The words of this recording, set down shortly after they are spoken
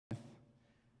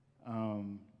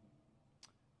And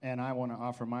I want to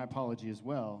offer my apology as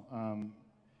well.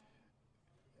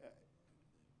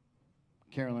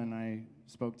 Carolyn and I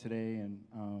spoke today,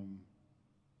 and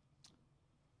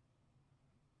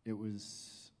it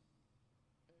was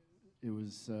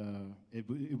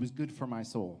good for my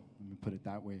soul. Let me put it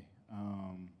that way.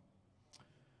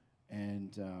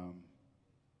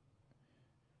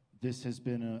 This has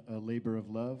been a labor of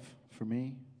love for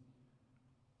me.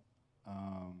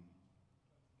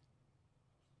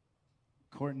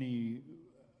 Courtney,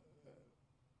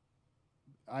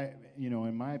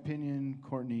 in my opinion,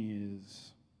 Courtney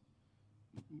is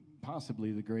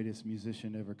possibly the greatest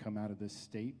musician ever come out of this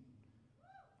state.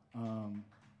 I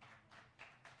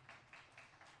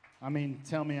mean,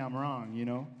 tell me I'm wrong, you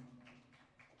know?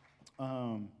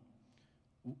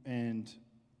 And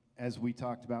as we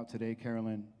talked about today,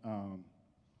 Carolyn,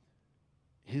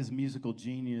 his musical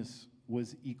genius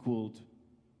was equaled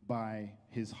by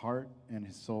his heart and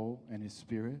his soul and his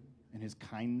spirit and his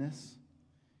kindness.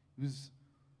 He was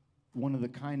one of the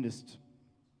kindest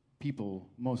people,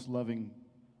 most loving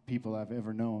people I've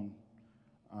ever known.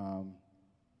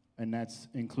 And that's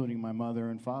including my mother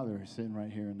and father sitting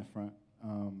right here in the front.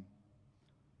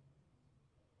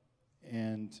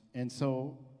 And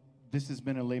so this has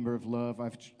been a labor of love.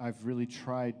 I've really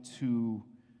tried to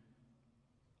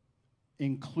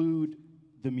include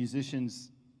the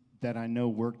musicians that I know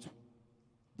worked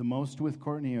the most with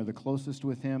Courtney or the closest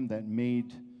with him, that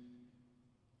made,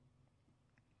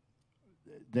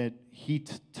 that he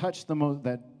touched the most,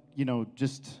 that,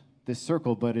 just this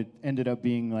circle, but it ended up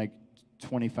being like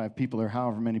 25 people or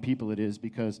however many people it is,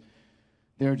 because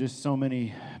there are just so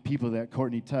many people that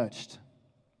Courtney touched.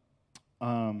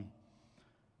 And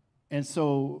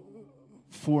so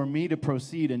for me to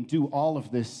proceed and do all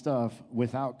of this stuff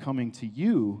without coming to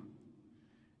you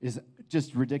is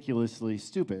just ridiculously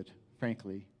stupid,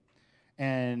 frankly.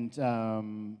 And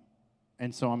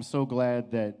so I'm so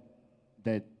glad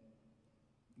that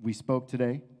we spoke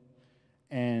today,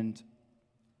 and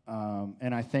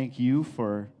I thank you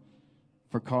for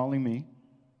calling me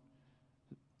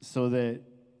so that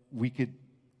we could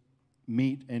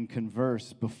meet and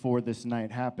converse before this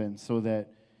night happens, so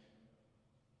that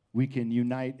we can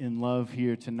unite in love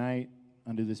here tonight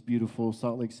under this beautiful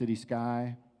Salt Lake City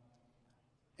sky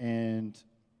and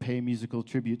pay musical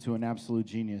tribute to an absolute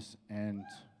genius. And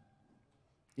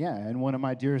yeah, and one of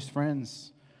my dearest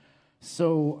friends.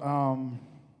 So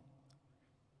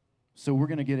we're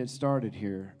going to get it started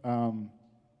here.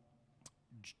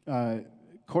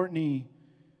 Courtney,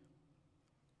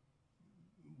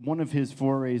 one of his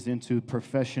forays into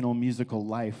professional musical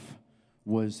life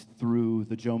was through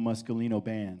the Joe Muscolino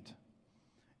Band.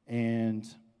 And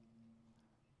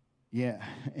yeah,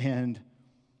 and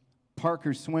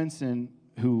Parker Swenson,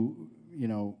 who,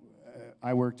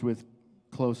 I worked with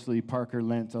closely, Parker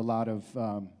lent a lot of,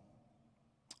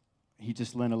 he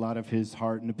just lent a lot of his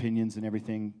heart and opinions and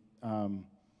everything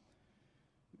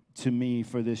to me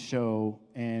for this show.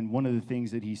 And one of the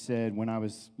things that he said when I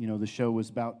was, the show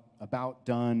was about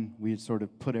done, we had sort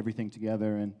of put everything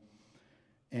together,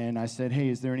 and I said, hey,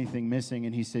 is there anything missing?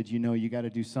 And he said, you got to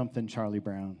do something, Charlie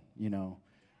Brown,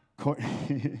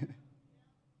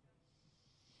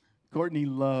 Courtney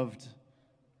loved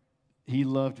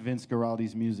Vince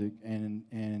Guaraldi's music,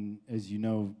 and as you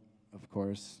know, of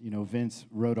course, Vince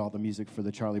wrote all the music for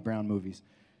the Charlie Brown movies.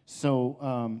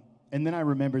 So, and then I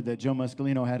remembered that Joe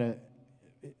Muscolino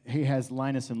he has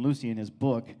Linus and Lucy in his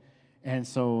book, and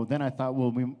so then I thought,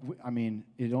 well,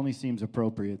 it only seems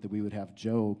appropriate that we would have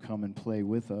Joe come and play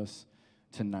with us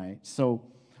tonight. So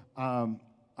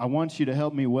I want you to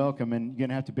help me welcome, and you're going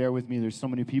to have to bear with me, there's so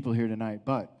many people here tonight,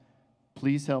 but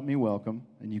please help me welcome,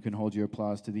 and you can hold your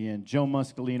applause to the end, Joe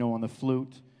Muscolino on the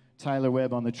flute, Tyler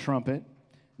Webb on the trumpet,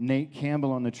 Nate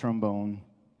Campbell on the trombone,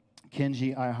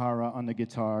 Kenji Aihara on the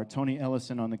guitar, Tony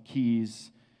Ellison on the keys,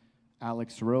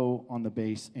 Alex Rowe on the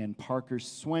bass, and Parker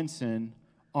Swenson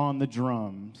on the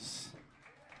drums.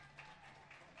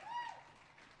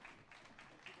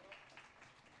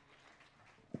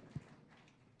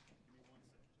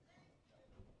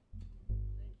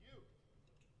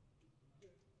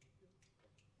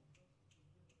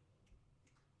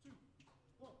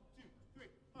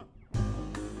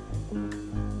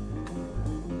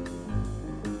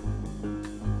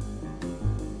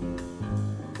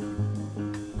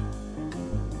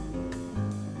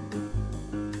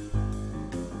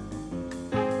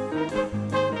 Thank you.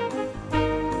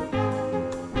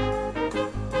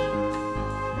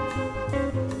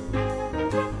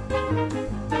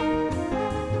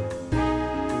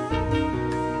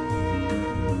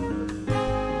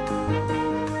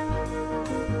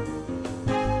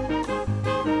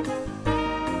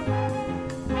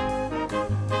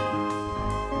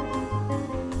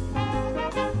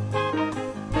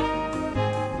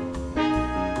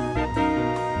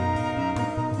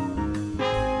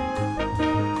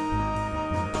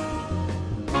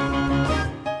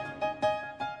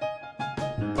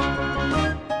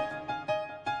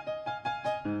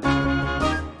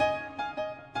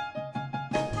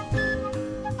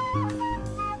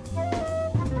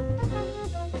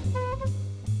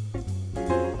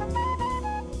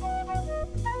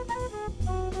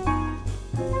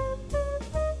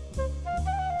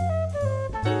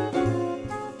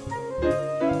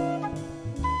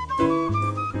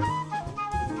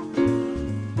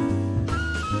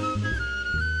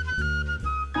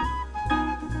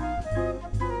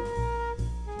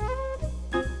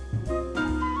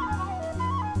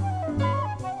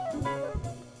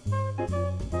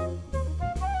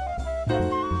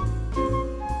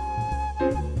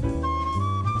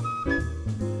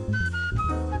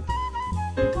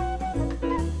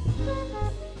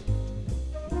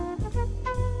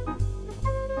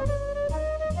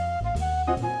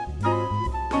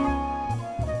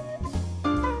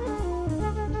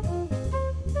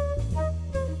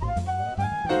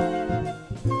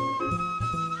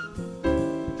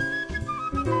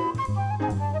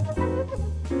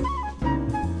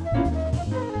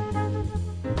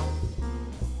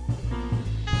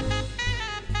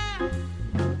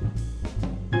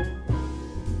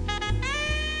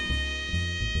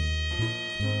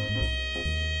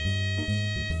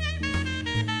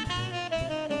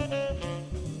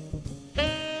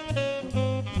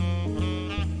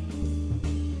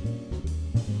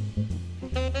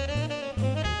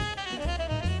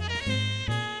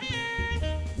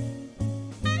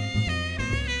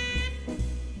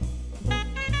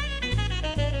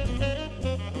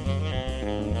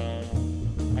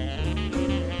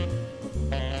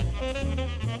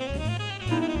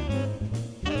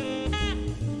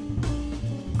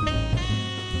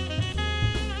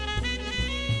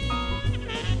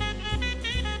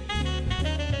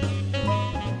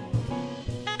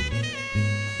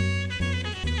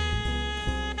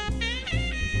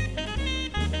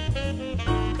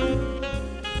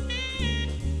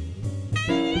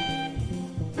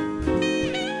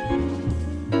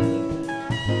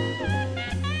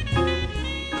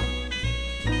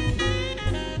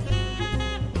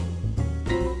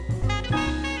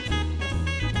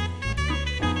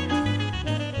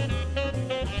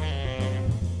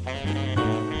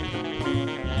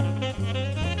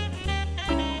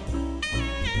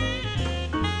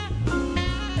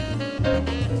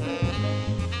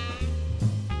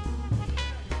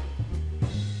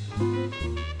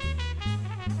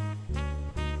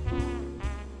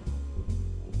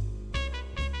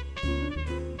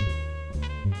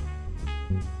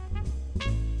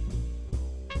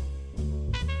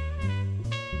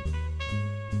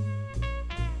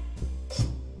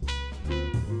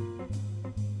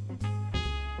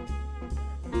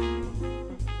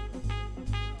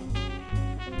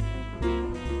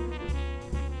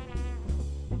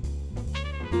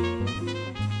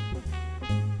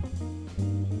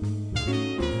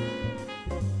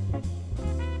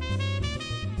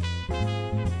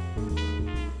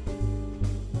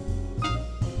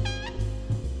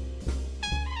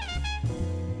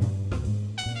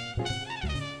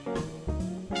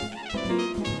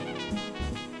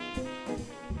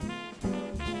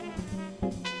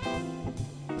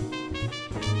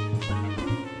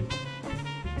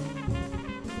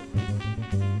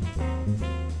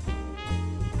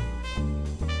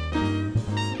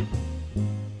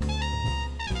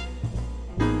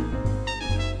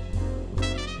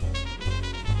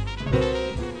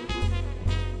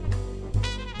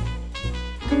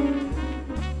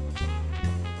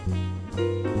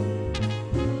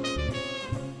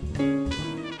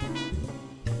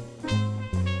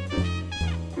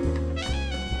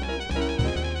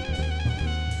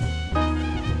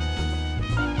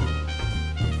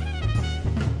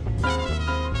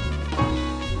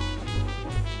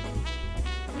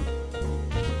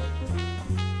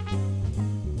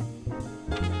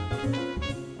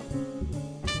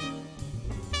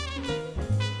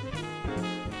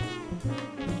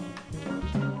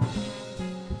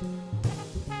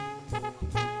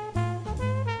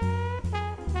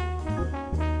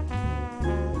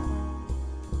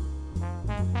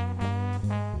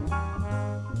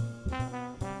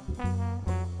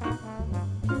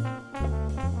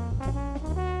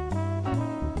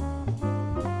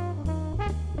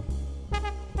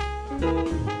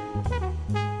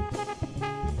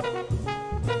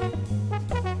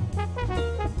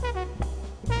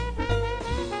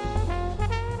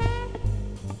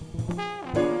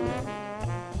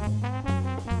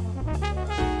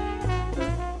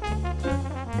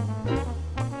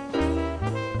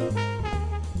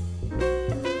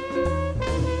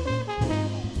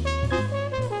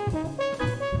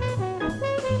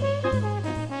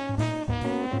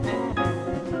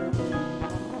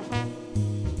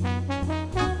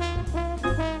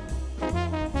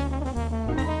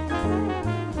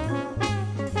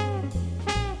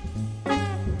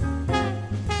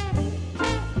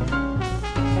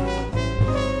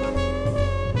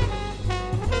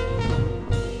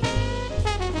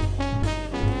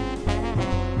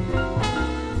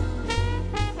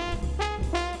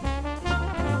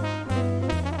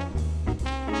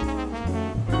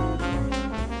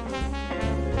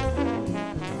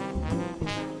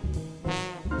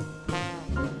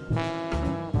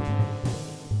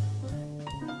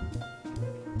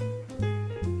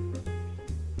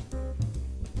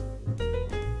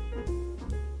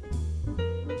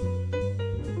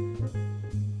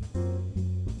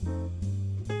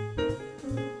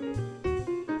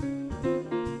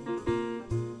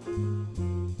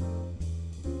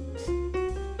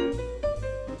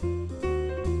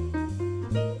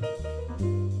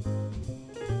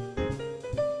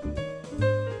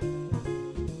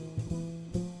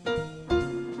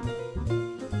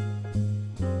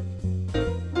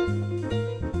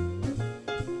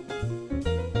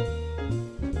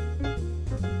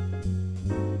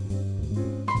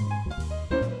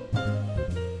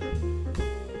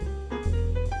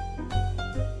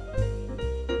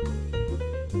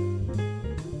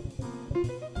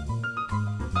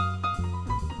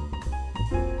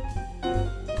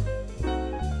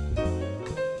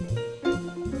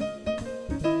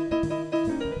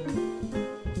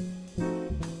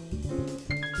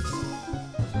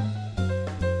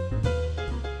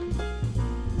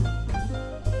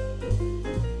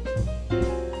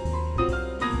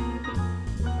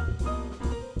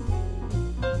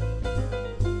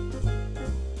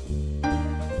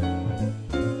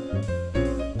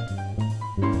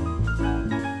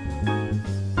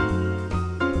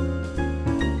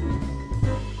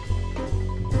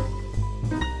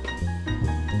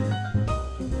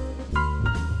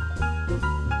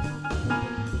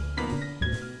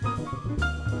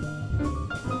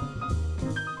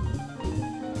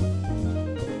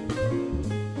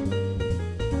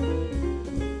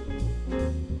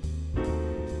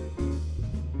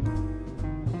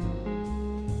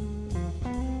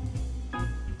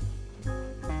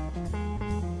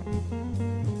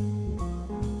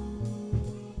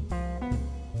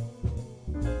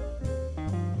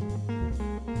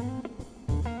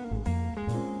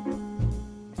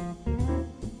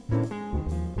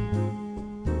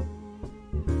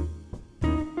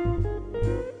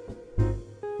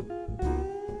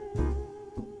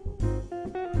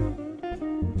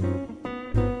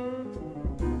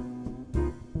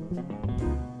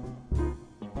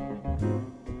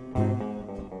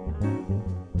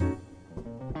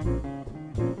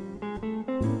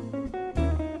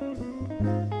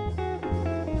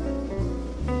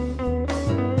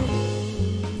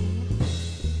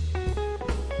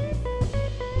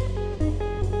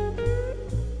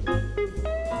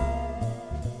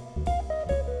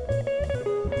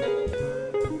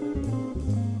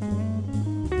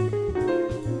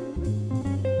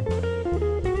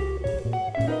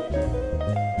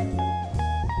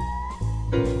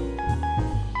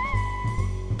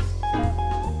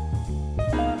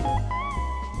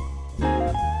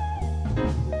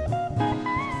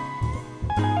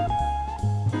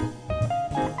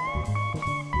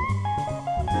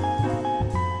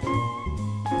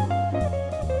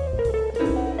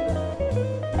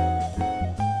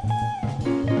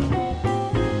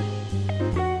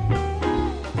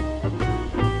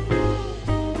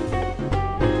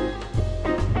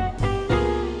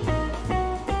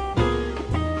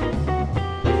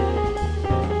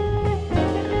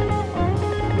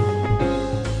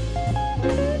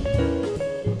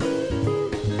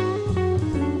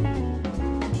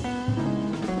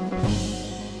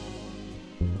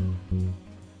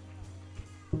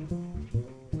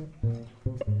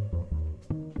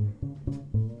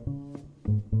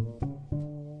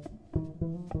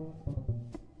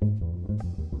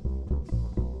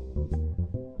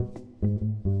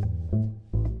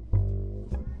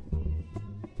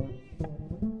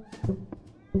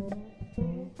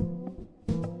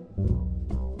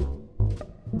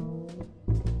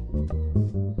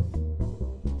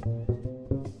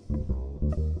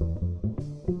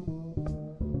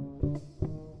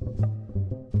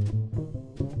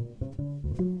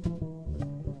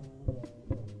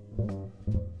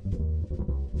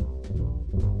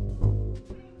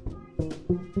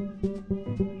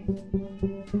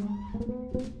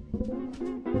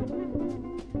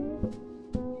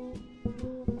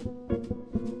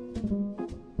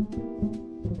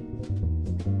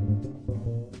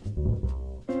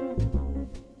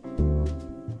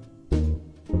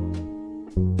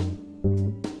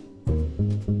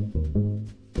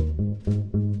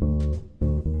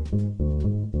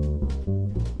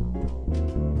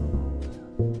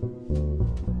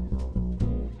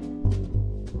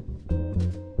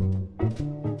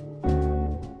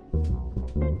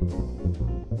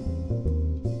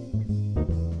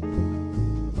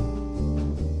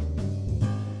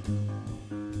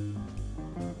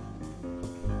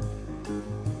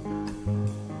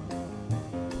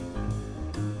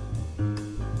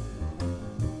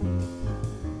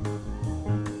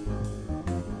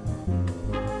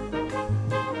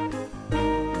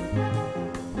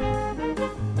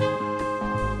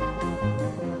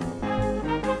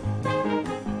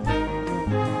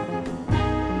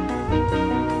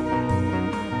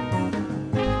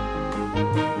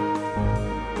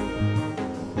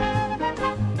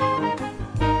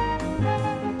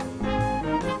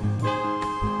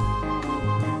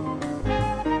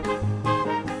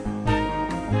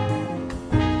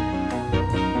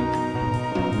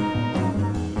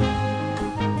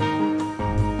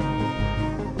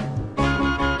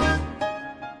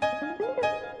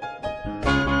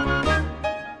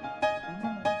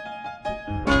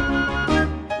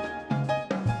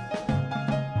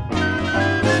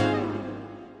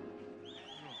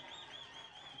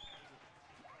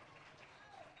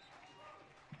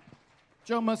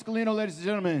 Joe Muscolino, ladies and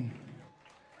gentlemen.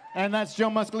 And that's Joe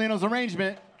Muscolino's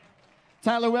arrangement.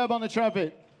 Tyler Webb on the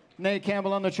trumpet, Nate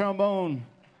Campbell on the trombone,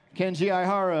 Kenji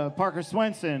Aihara, Parker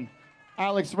Swenson,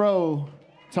 Alex Rowe,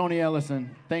 Tony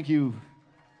Ellison. Thank you.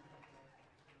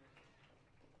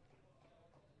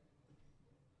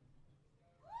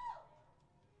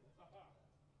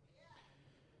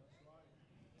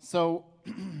 So,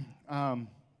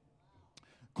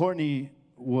 Courtney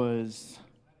was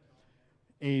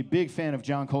a big fan of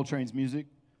John Coltrane's music,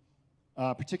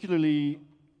 particularly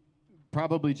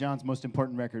probably John's most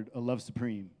important record, A Love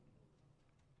Supreme.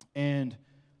 And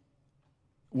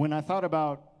when I thought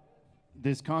about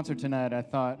this concert tonight, I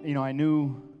thought, you know, I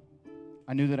knew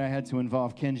that I had to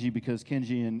involve Kenji because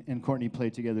Kenji and Courtney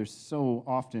played together so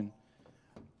often.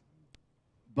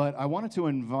 But I wanted to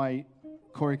invite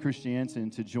Corey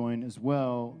Christiansen to join as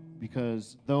well,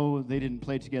 because though they didn't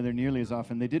play together nearly as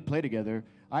often, they did play together.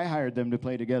 I hired them to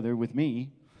play together with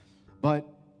me, but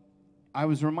I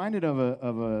was reminded of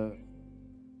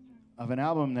an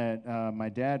album that my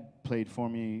dad played for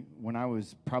me when I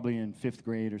was probably in 5th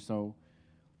grade or so.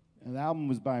 And the album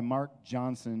was by Mark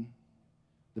Johnson,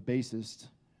 the bassist.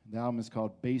 The album is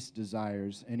called Bass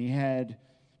Desires, and he had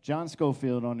John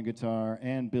Scofield on the guitar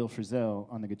and Bill Frisell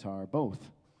on the guitar,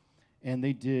 both. And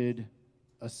they did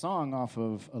a song off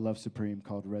of A Love Supreme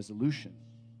called Resolution,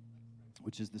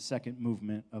 which is the second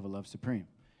movement of A Love Supreme.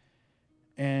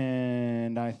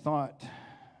 And I thought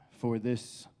for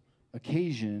this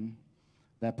occasion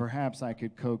that perhaps I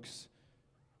could coax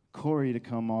Corey to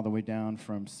come all the way down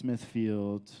from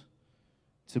Smithfield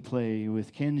to play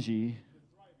with Kenji,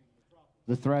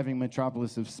 the thriving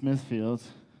metropolis of Smithfield.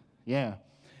 Yeah.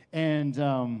 And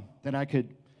then I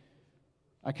could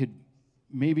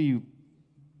maybe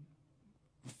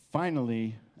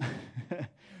finally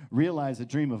realize a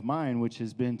dream of mine, which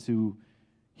has been to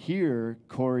hear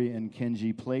Corey and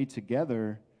Kenji play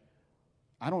together.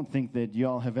 I don't think that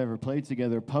y'all have ever played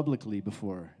together publicly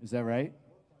before. Is that right?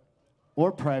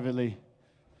 Or privately.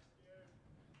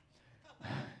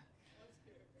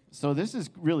 So this is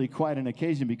really quite an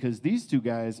occasion, because these two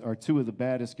guys are two of the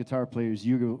baddest guitar players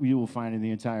you will find in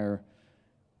the entire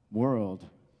world.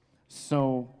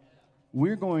 So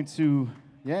we're going to,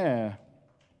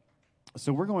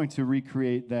 So we're going to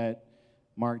recreate that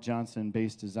Mark Johnson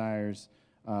Bass Desires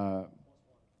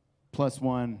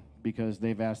 +1, because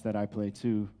they've asked that I play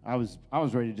too. I was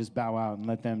ready to just bow out and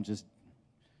let them just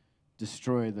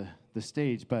destroy the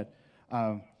stage, but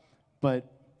we're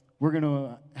going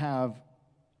to have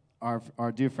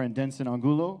our dear friend Denson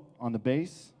Angulo on the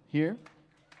bass here,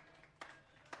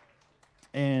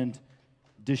 and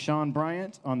Deshaun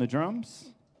Bryant on the drums.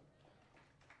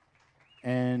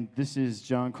 And this is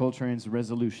John Coltrane's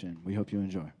Resolution. We hope you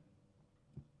enjoy.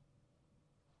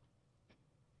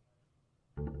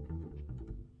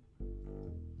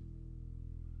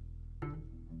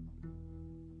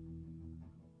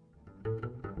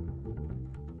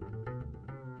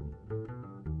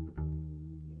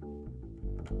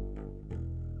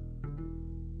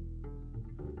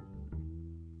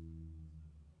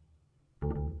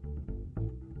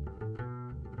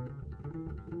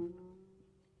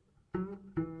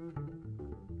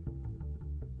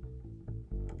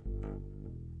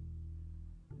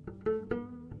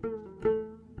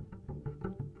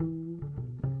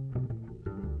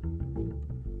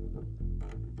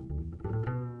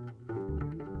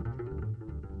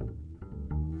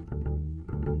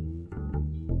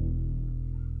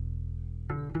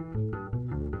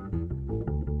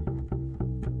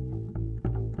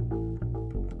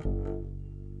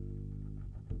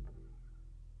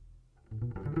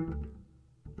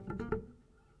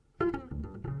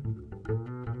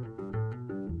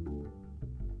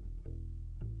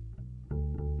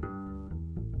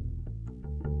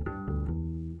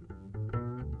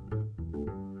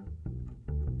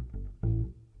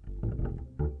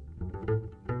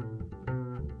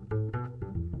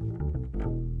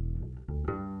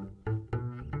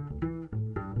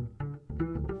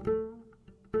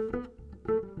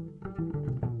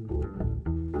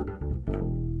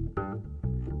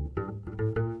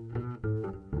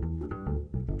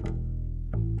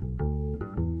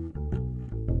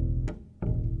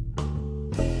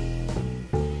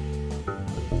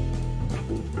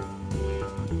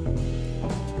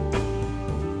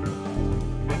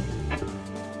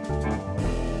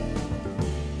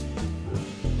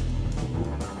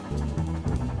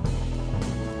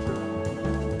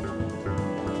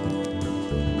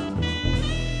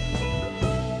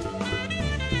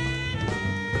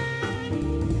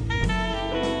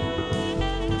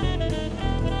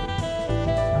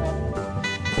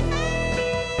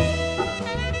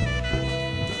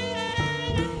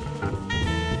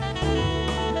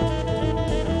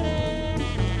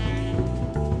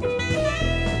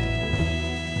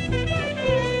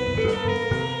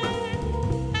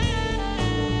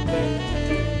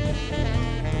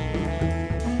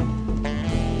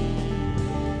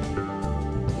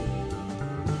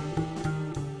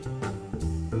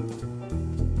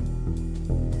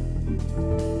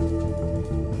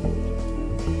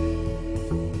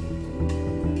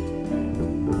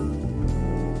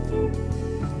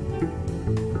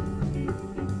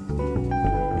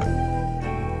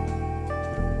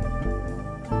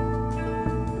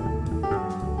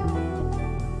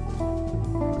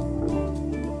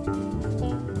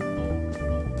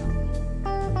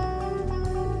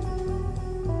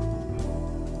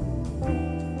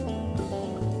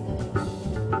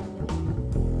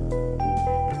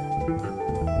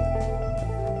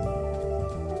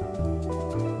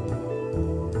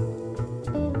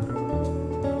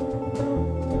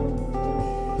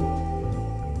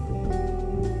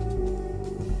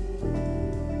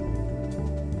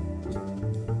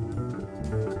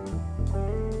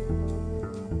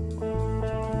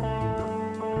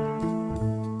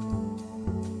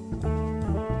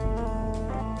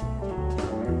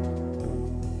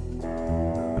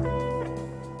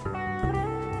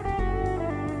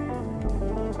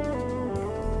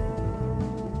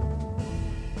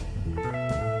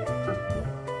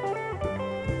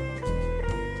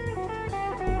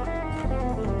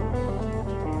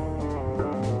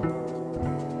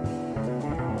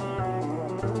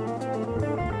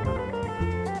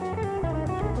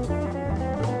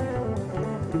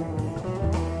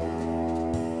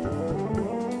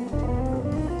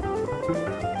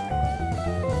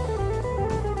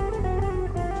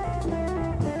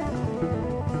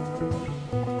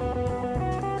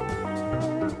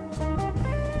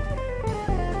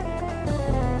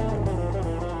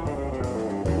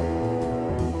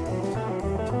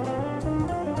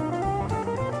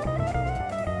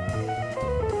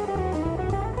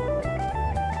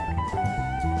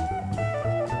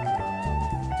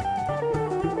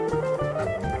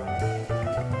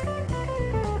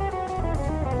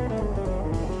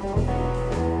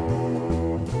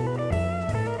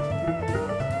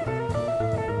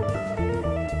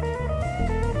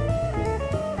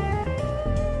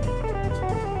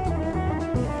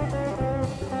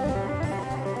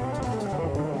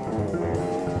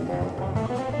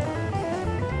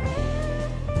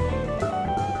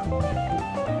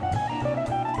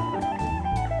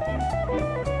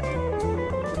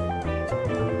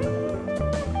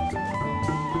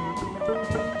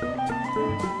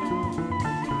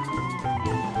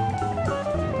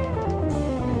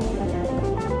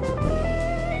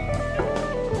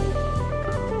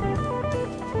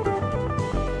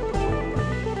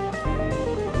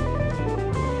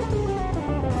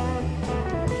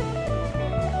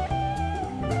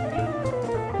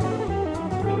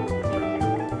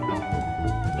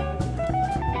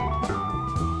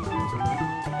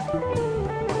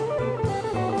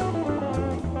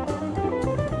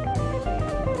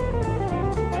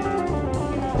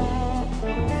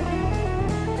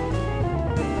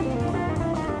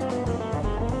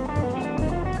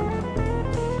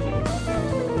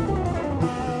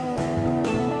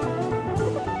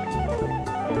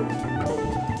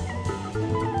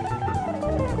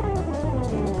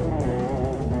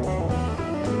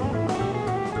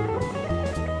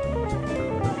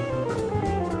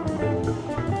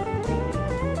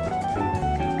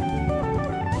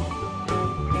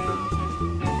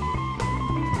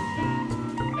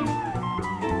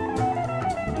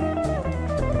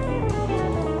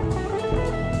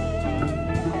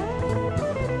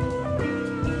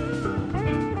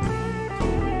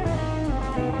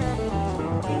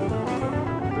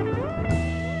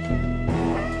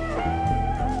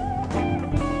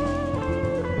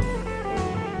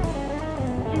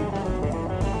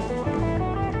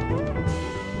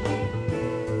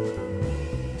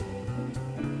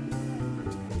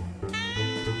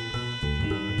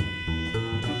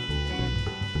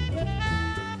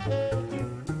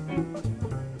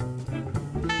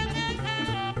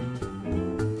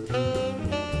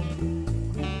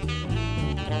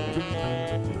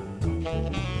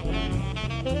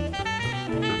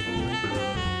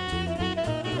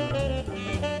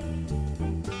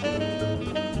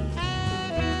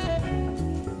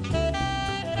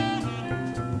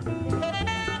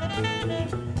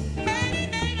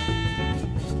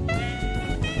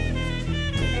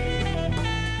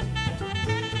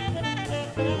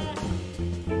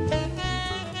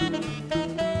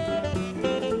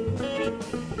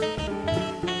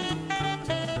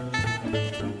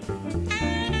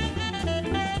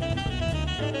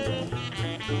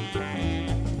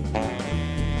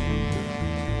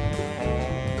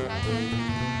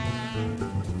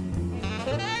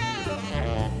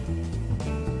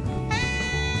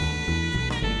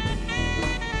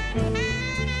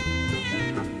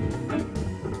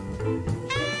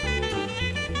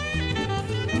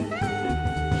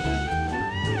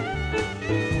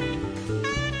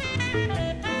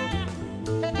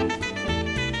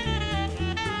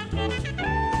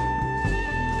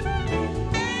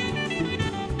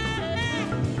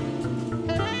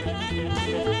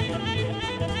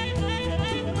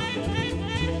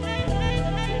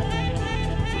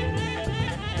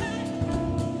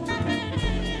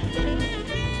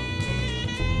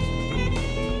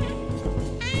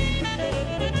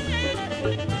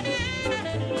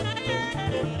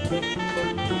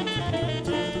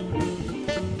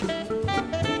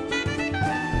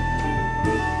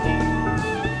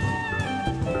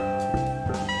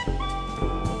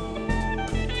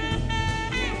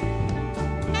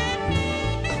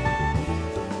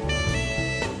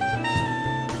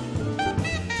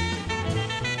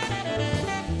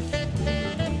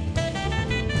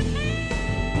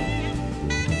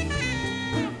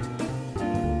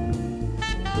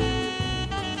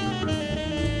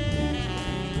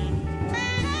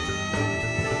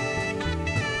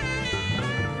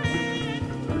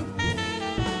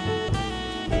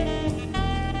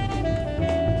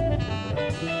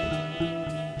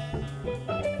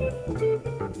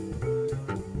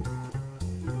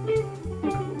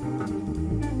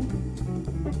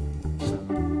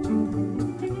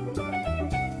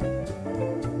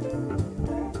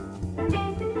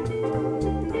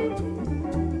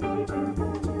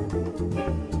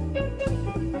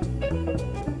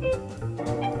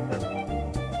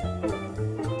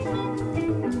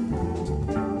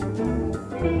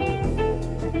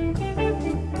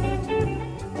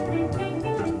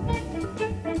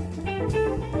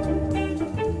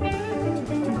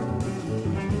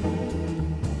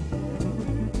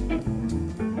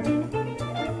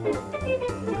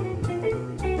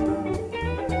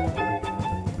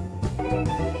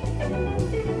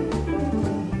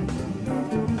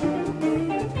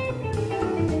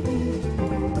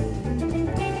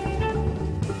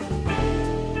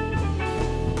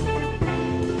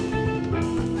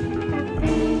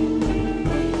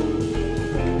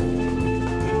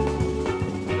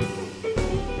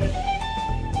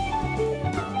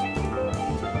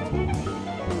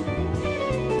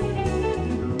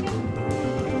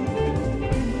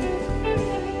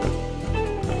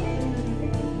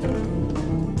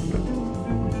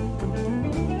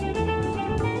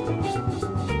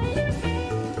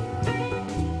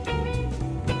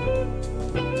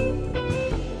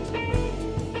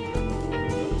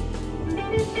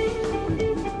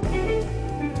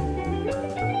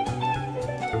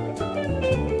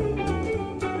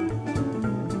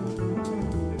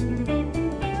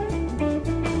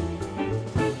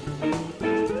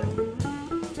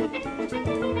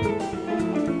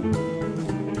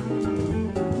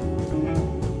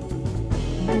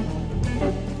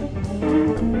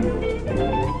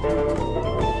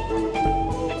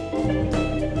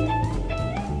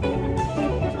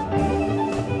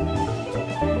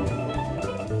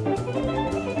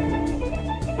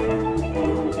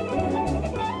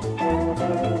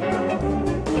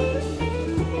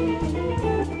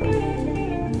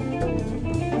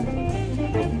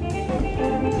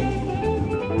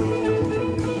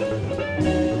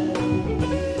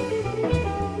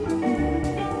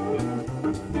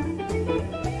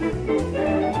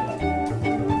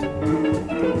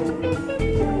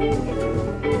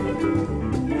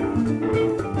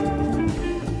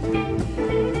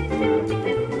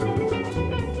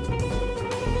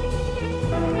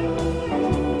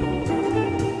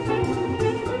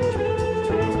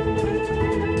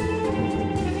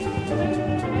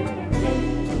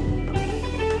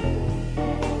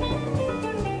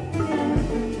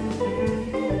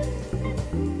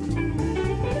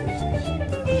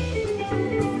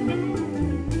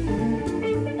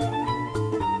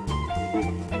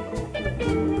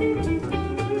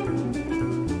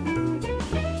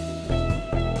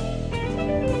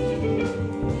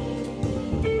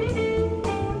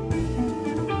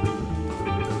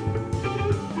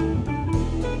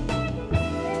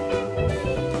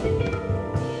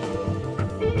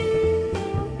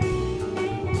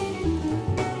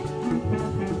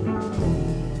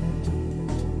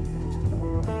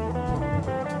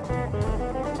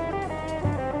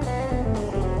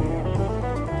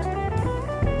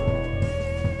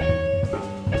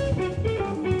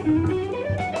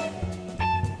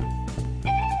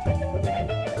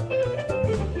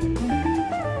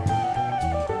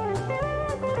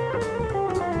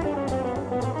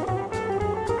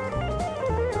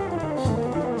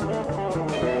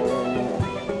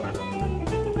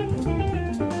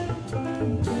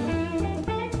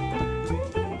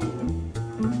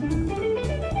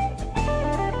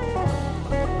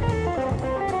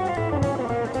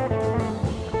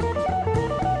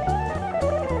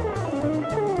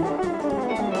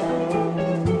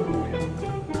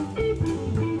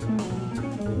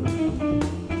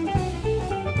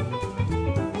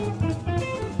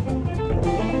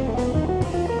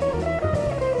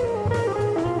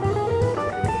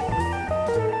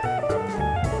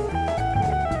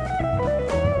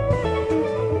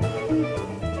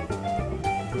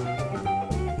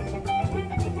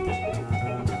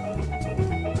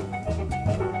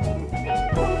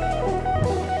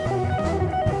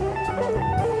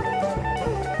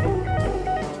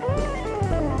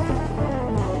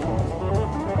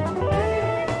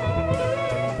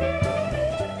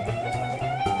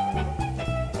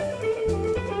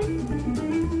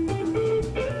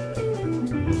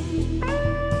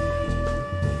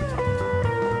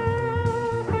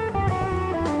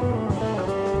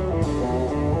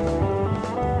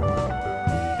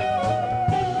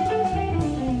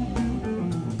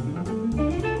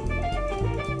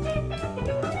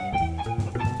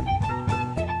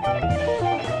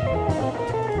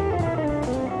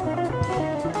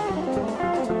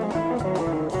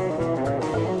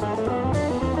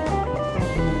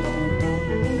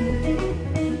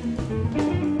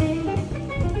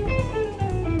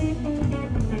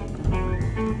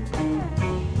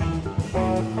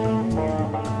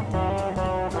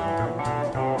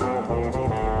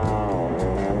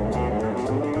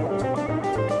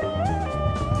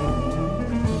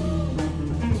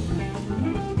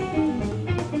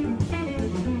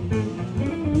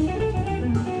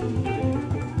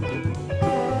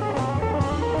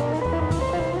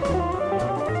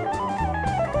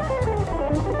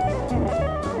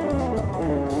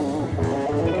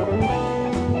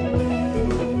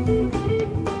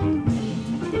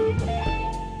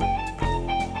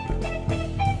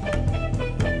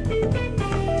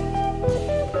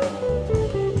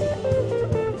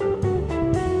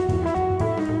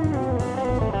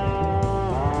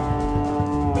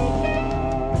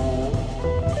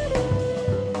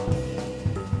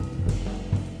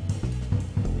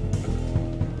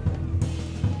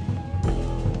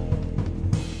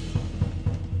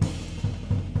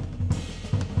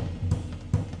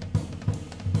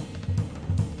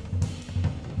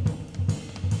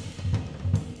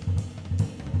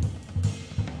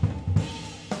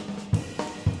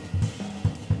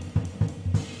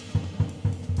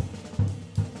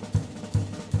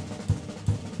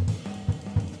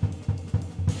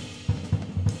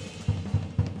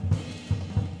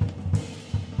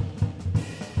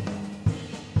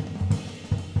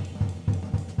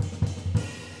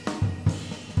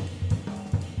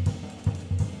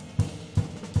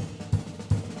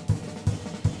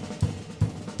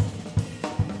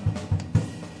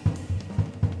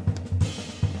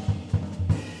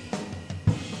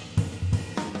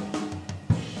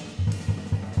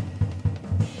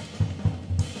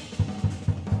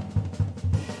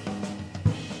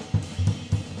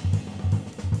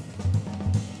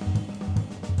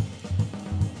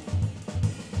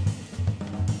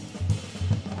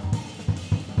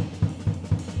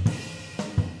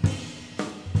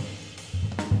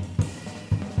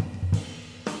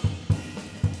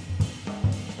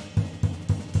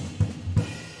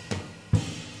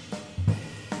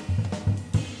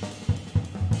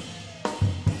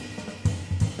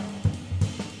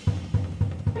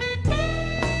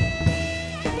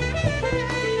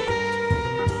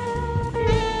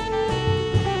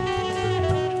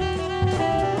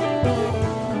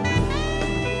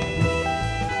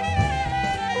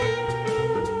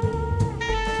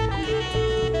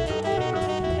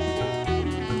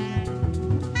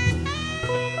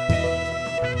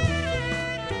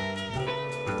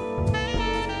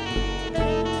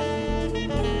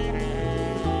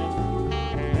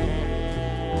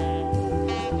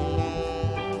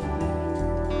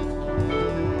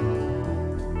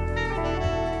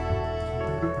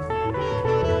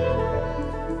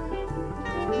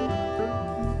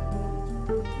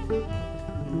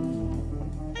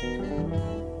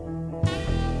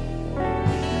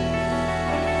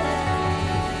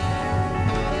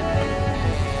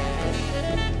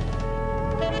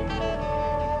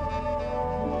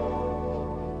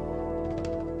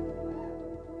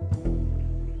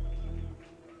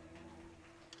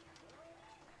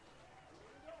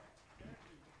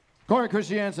 Corey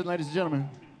Christiansen, ladies and gentlemen.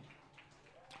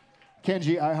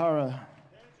 Kenji Aihara.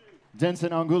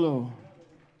 Denson Angulo.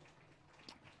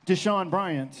 Deshaun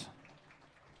Bryant.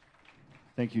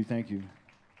 Thank you, thank you.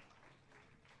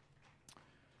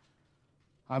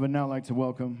 I would now like to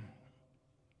welcome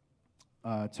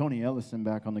Tony Ellison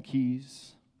back on the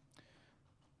keys.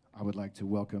 I would like to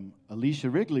welcome Alicia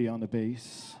Wrigley on the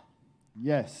bass.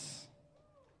 Yes.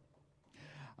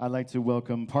 I'd like to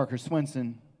welcome Parker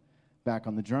Swenson back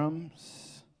on the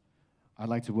drums. I'd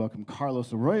like to welcome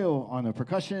Carlos Arroyo on the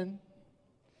percussion.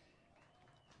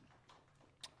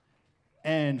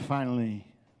 And finally,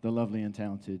 the lovely and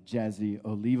talented Jazzy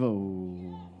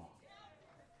Olivo.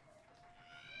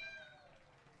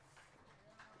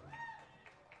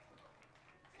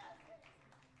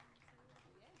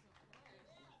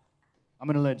 I'm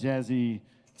going to let Jazzy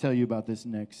tell you about this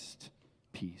next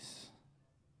piece.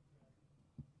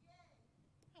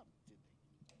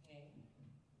 Okay,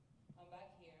 I'm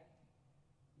back here,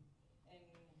 and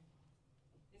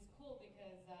it's cool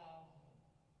because I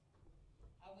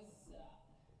was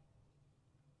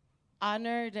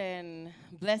honored and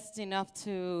blessed enough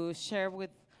to share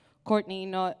with Courtney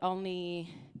not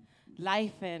only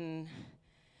life and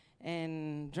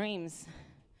dreams.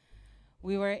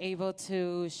 We were able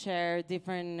to share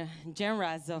different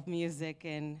genres of music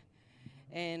and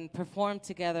perform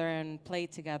together and play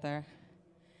together.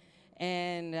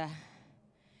 And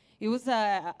it was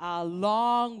a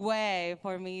long way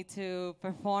for me to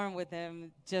perform with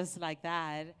him just like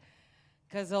that.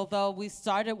 Because although we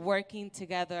started working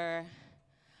together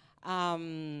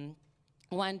one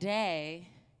day,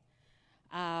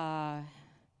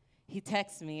 he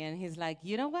texted me and he's like,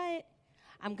 you know what?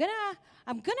 I'm gonna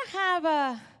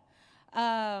have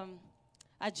a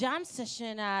jam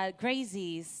session at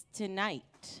Gracie's tonight.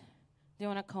 Do you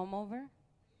wanna come over?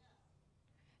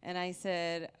 And I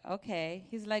said, okay.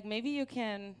 He's like, maybe you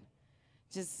can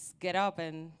just get up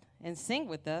and sing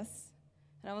with us.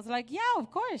 And I was like, yeah, of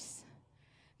course.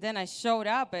 Then I showed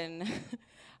up and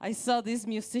I saw these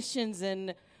musicians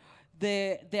and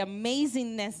the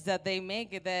amazingness that they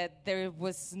make, that there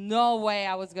was no way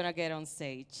I was gonna get on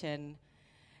stage. And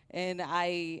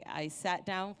I sat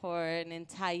down for an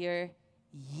entire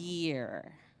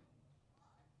year.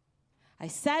 I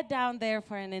sat down there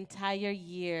for an entire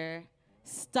year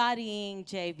studying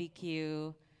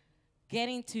JVQ,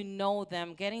 getting to know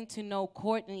them, getting to know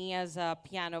Courtney as a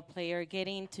piano player,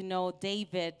 getting to know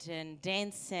David and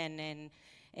Denson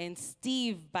and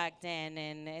Steve back then,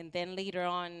 and then later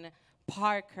on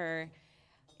Parker.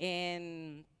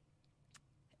 And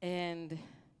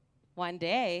one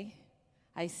day,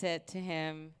 I said to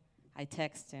him, I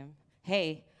texted him,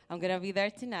 hey, I'm going to be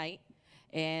there tonight,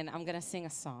 and I'm going to sing a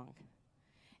song.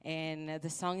 And the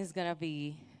song is going to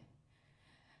be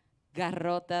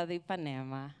Garota de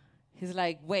Ipanema. He's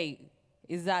like, wait,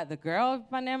 is that the girl of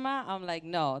Ipanema? I'm like,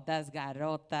 no, that's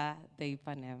Garota de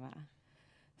Ipanema.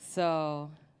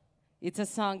 So it's a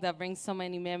song that brings so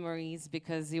many memories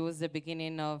because it was the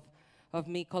beginning of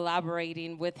me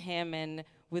collaborating with him and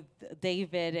with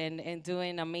David and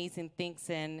doing amazing things,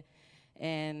 and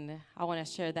I want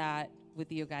to share that with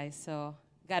you guys. So,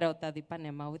 Garota de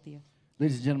Ipanema with you.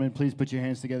 Ladies and gentlemen, please put your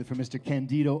hands together for Mr.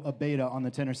 Candido Abeda on the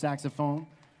tenor saxophone.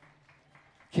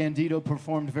 Candido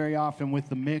performed very often with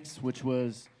The Mix, which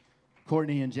was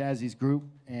Courtney and Jazzy's group,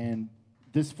 and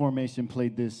this formation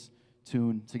played this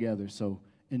tune together, so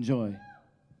enjoy.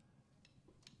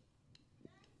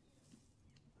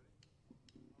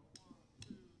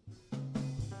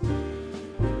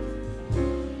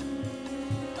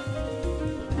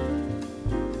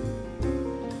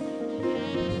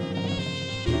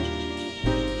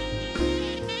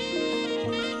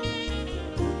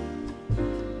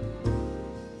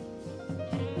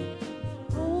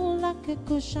 Que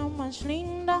coxa mais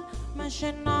linda, mais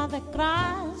cheia de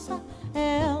graça.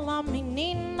 Ela,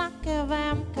 menina que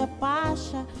vem que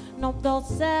passa, no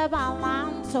doce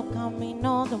balanço, o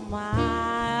caminho do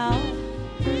mar.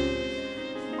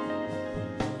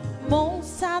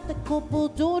 Moça de corpo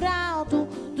dourado,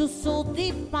 do sul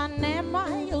de Ipanema,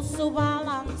 eu sou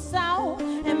balançado.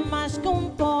 É mais que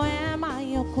um poema,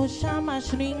 e a coxa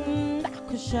mais linda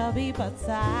que já vi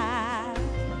passar.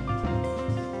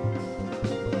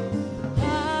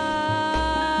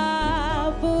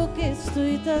 Porque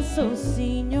estou tão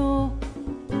sozinho.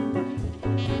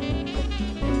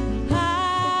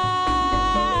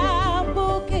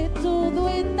 Porque tudo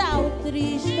é tão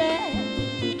triste.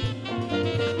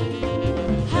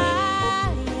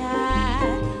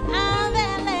 A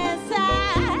beleza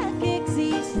que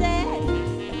existe,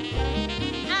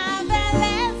 a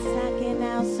beleza que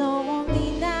não sou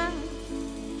menina,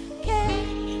 que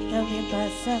também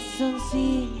passa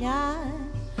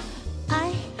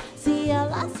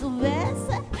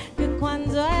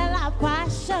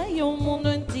o mundo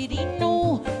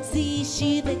inteirinho se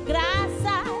enche de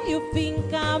graça e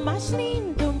fica mais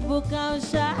lindo por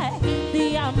causa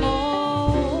de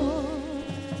amor.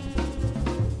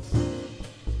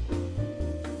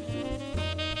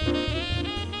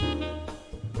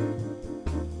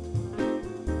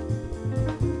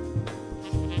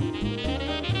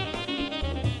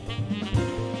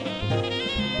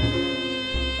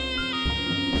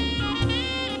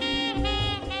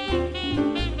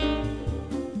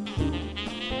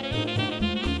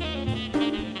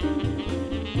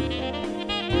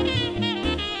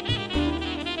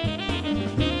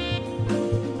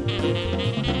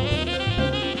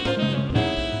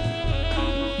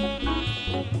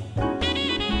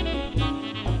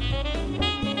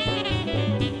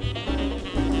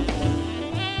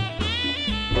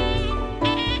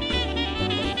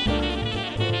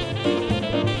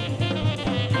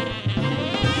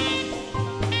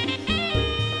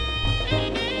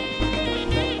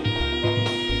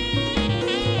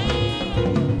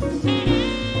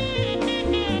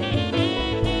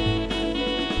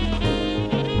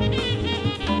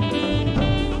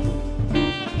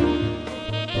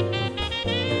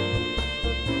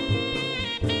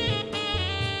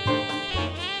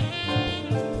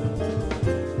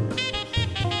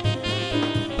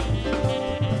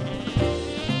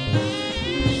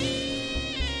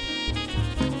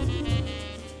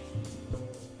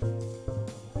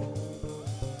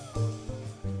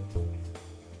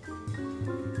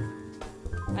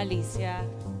 Alicia.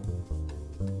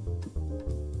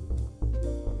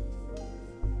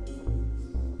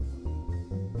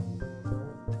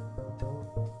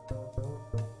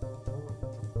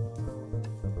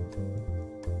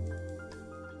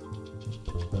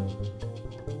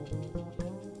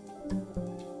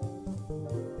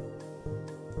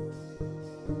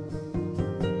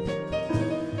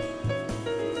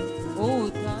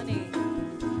 Oh, Tony.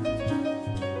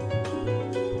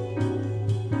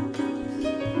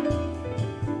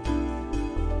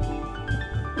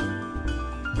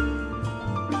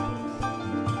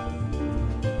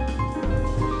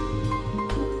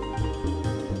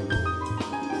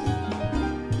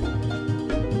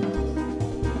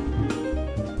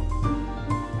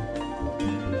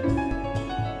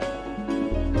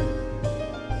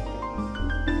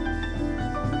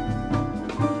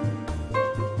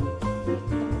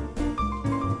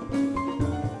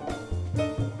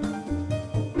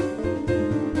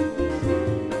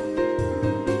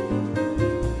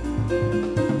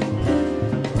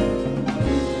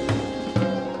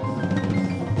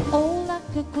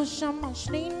 Coisa mais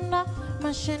linda,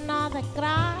 mais cheia de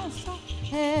graça.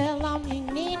 Ela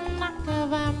menina que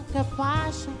vem que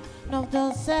passa no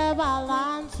doce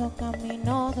balanço,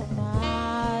 caminho do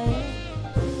mar.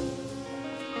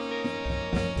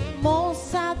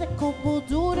 Moça de corpo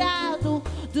dourado,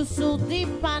 do sul de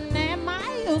Ipanema,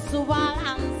 eu sou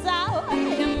balançado.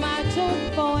 É mais um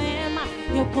poema,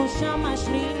 e a coisa mais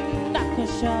linda que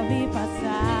já vi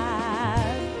passar.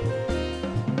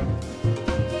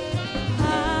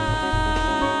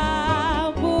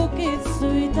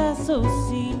 Suita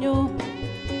sozinho.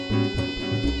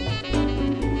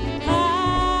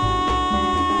 Ah,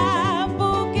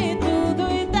 porque tudo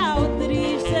está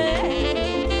triste.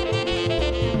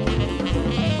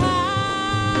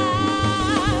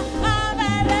 Ah, a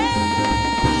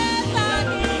beleza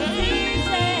que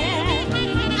existe.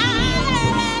 A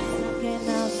beleza que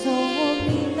não sou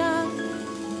linda,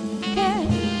 que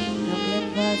não me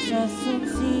baixa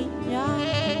sozinha.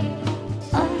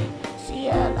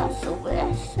 Ela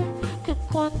soubesse que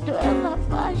quando ela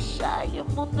baixa e o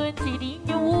mundo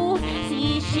inteirinho se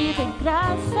enche de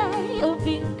graça e eu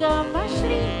fica mais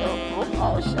lindo por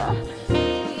causa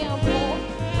de amor,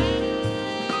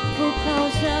 por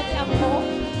causa de amor,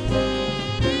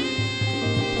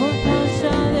 por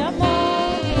causa de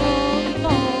amor,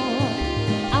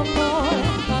 amor,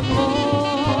 amor,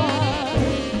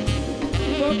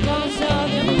 por causa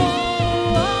de amor.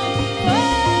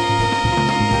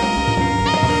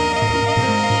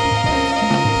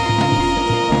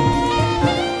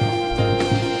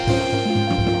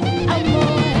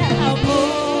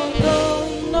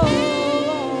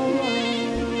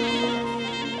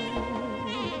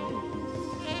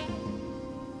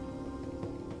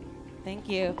 Thank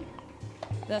you.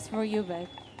 That's for you, babe.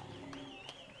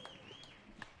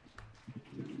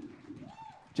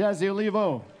 Jazzy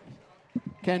Olivo,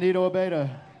 Candido Abeda,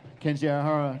 Kenji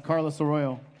Aihara, Carlos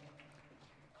Arroyo,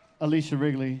 Alicia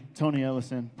Wrigley, Tony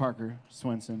Ellison, Parker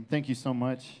Swenson. Thank you so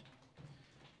much.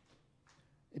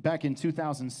 Back in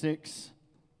 2006,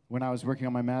 when I was working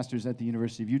on my master's at the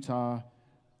University of Utah,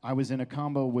 I was in a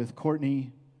combo with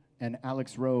Courtney and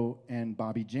Alex Rowe and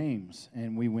Bobby James.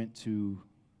 And we went to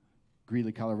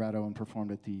Greeley, Colorado, and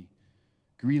performed at the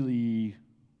Greeley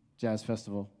Jazz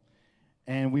Festival.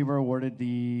 And we were awarded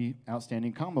the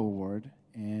Outstanding Combo Award.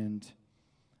 And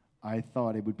I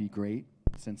thought it would be great,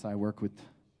 since I work with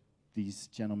these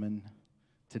gentlemen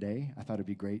today, I thought it'd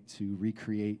be great to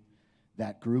recreate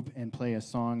that group and play a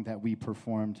song that we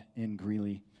performed in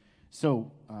Greeley.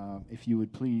 So if you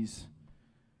would please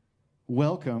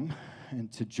welcome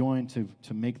and to join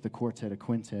to make the quartet a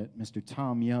quintet, Mr.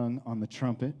 Tom Young on the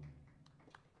trumpet.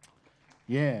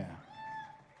 Yeah.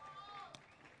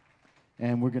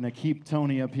 And we're going to keep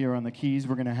Tony up here on the keys.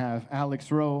 We're going to have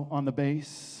Alex Rowe on the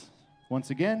bass once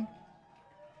again.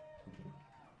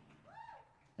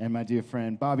 And my dear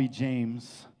friend Bobby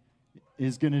James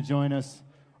is going to join us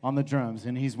on the drums.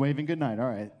 And he's waving goodnight. All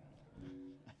right.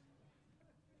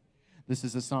 This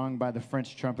is a song by the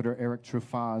French trumpeter Eric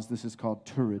Truffaz. This is called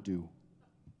Touradou.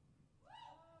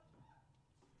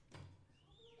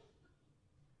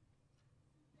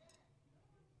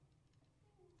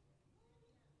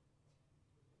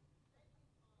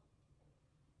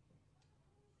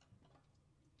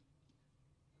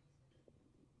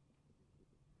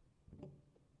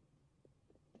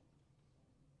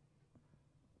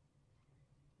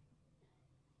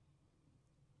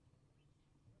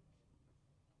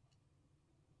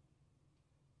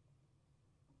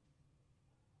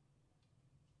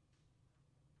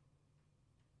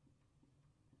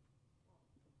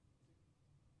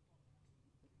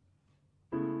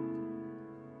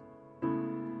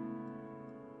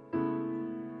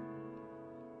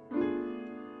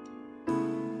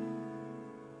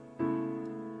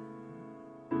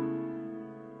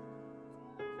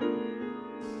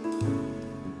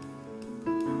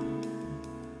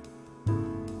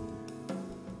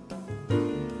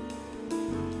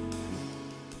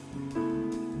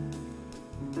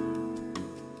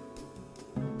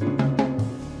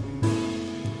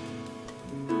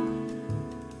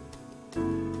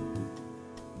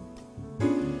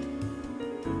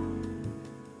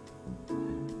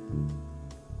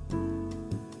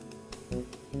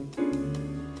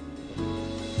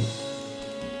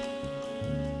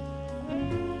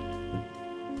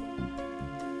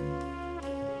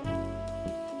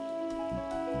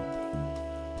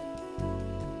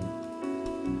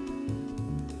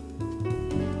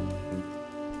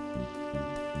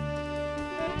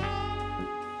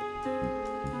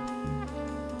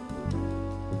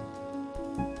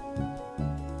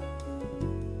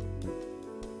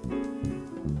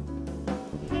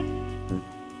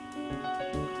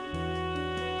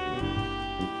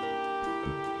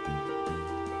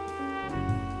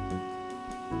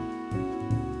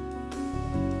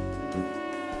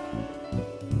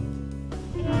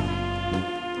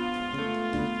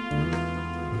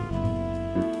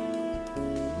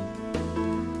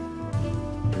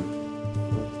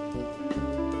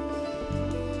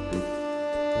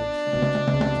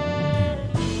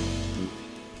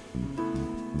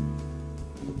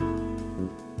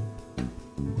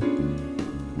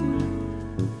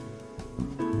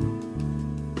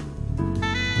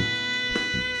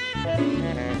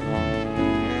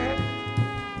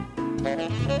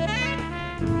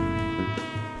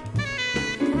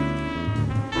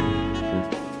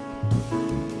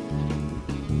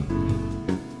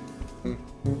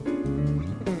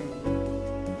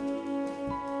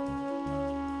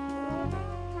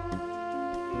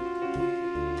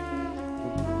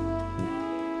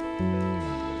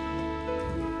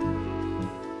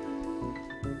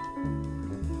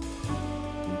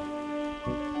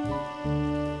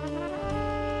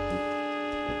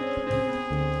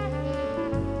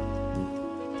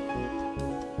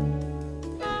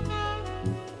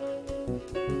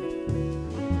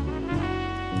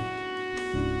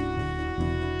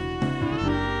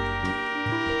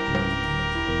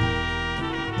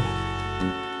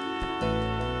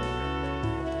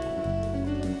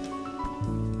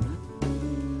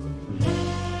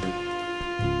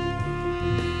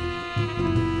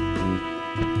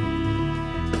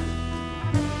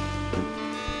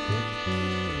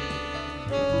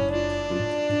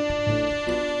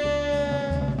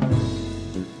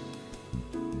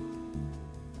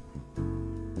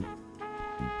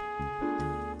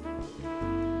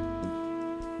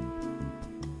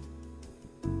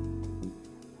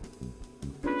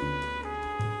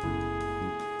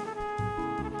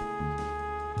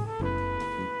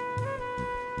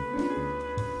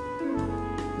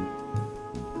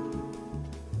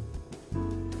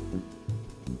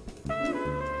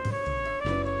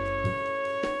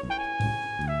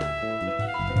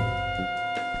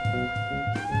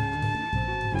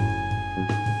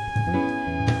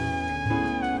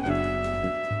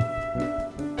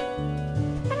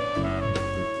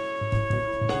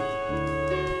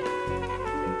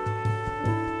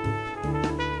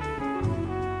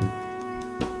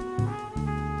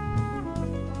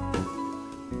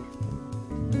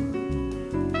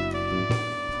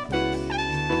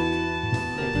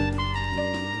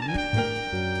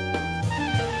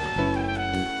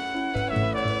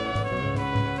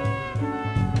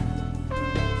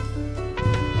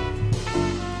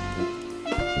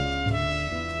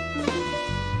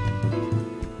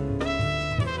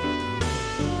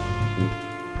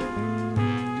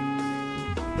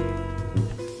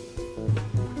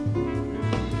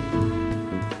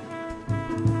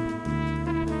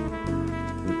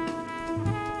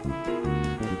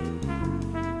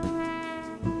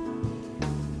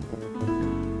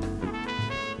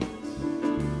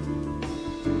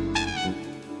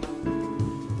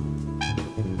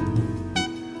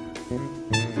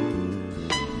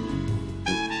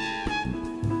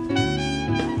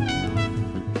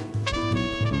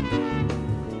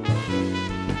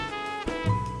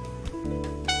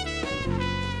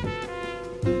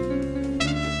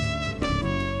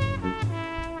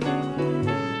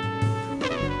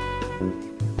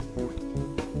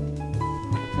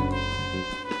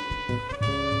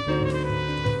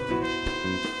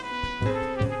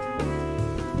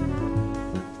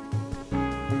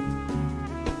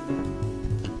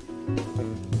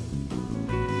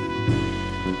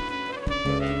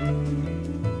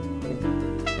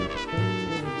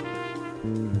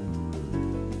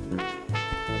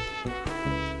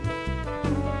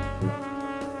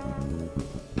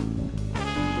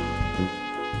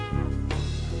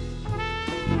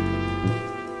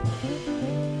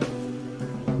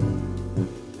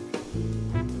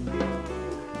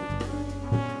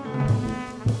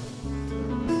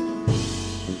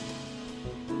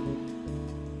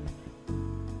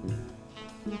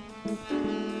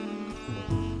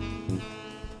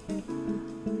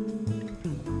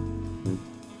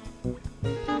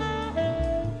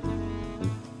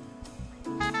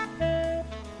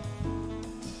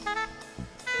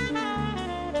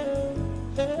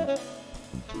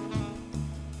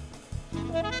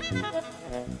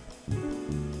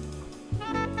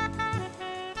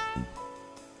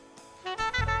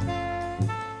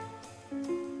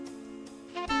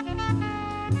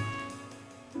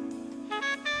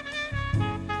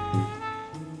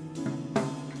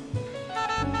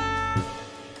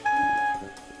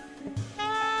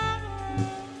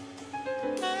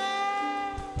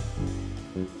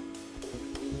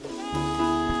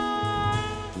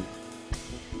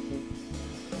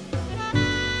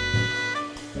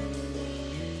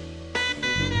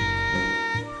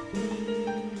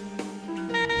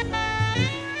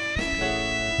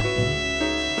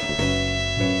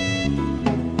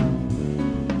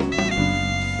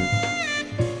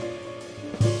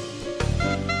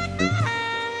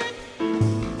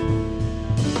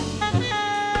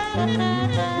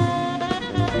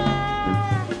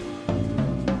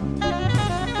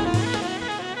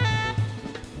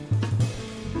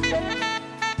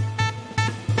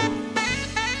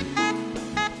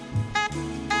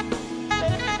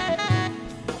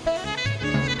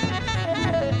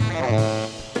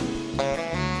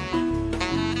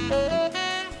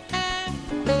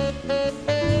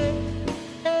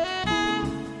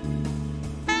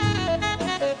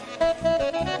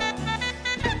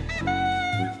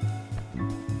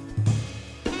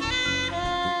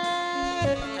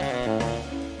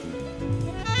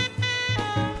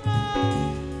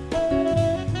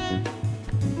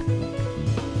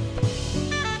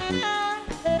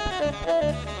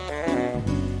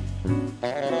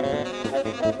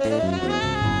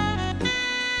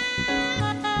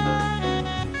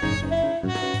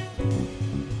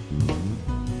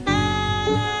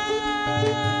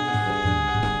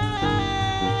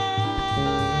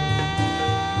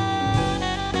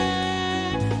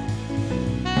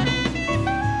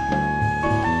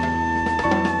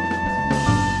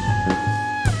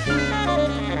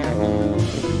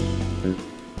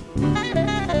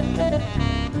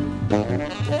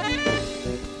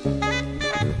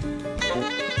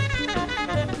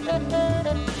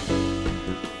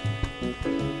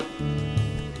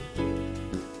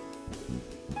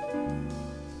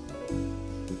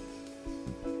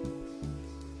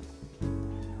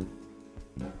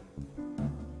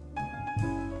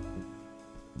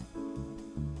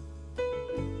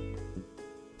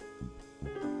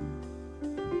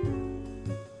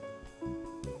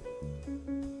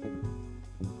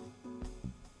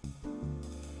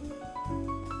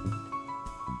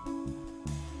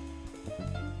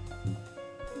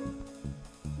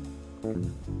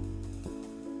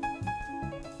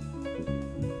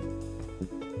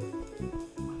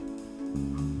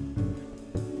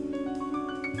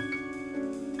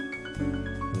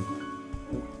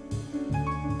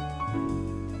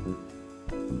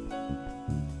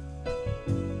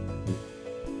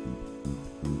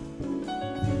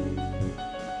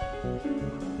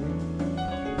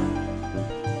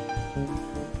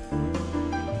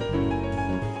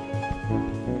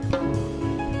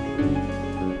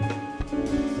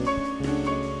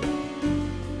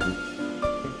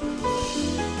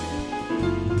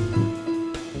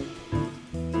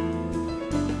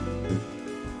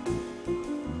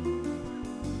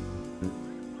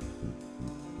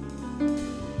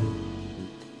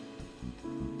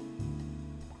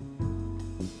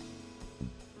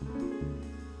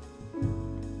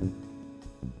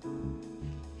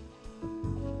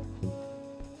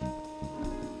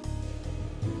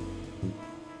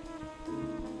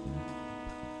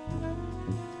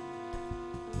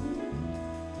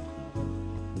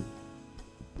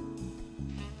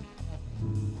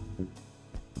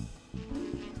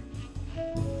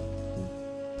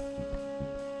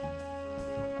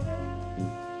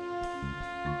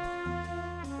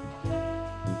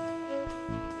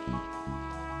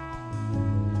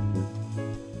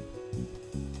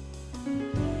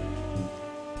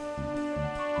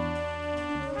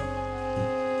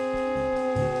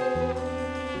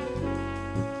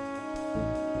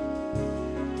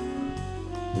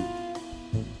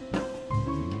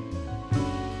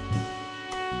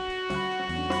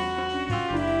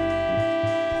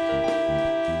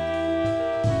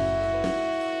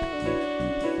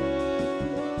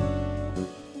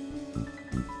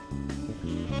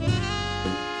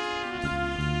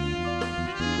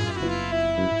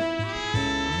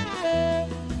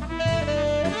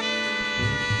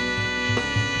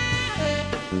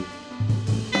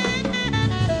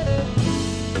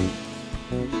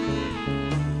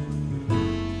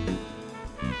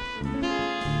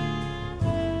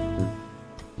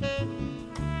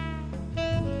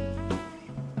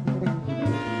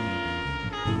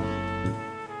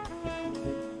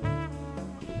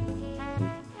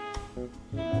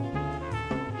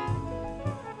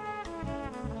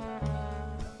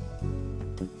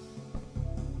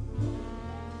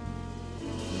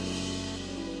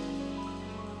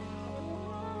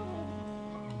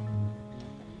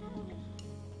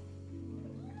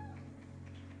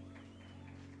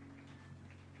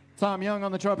 Tom Young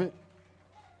on the trumpet.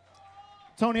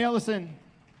 Tony Ellison.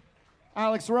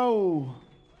 Alex Rowe.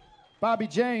 Bobby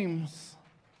James.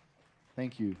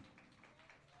 Thank you.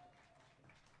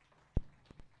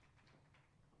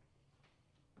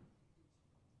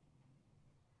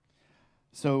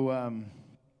 So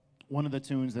one of the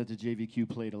tunes that the JVQ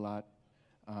played a lot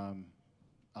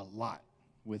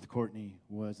with Courtney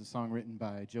was a song written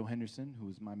by Joe Henderson, who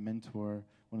was my mentor,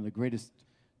 one of the greatest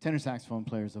tenor saxophone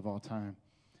players of all time.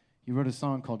 He wrote a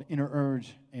song called Inner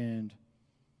Urge, and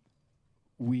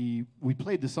we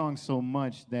played the song so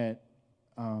much that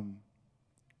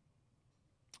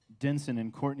Denson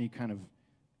and Courtney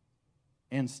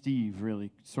and Steve really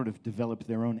sort of developed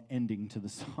their own ending to the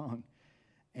song.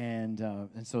 And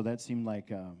so that seemed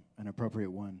like an appropriate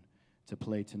one to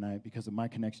play tonight because of my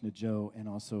connection to Joe, and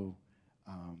also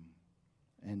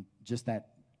and just that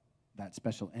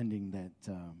special ending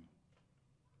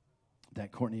that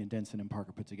Courtney and Denson and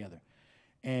Parker put together.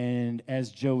 And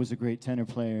as Joe was a great tenor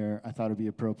player, I thought it would be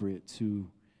appropriate to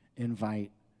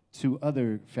invite two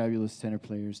other fabulous tenor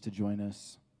players to join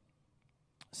us.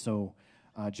 So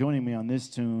joining me on this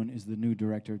tune is the new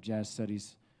director of jazz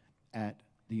studies at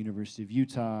the University of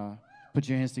Utah. Put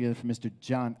your hands together for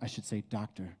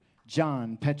Dr.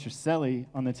 John Petroselli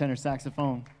on the tenor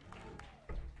saxophone.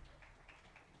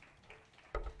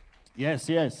 Yes,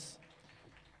 yes.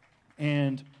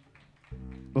 And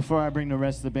before I bring the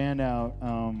rest of the band out,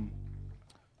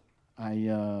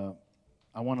 I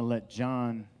want to let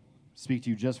John speak to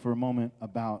you just for a moment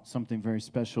about something very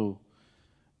special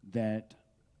that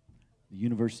the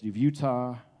University of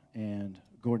Utah and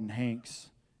Gordon Hanks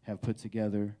have put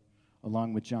together,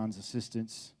 along with John's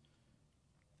assistants.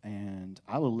 And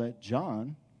I will let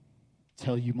John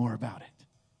tell you more about it.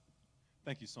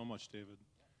 Thank you so much, David.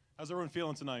 How's everyone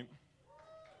feeling tonight?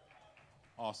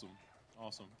 Awesome,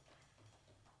 awesome.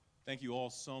 Thank you all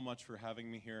so much for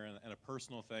having me here, and a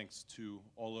personal thanks to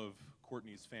all of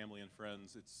Courtney's family and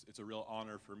friends. It's a real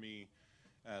honor for me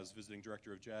as visiting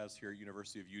director of jazz here at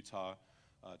University of Utah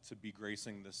to be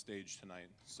gracing this stage tonight.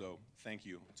 So thank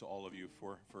you to all of you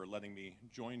for letting me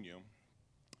join you.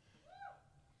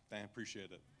 I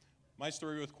appreciate it. My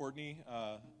story with Courtney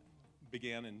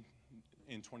began in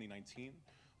 2019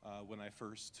 when I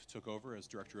first took over as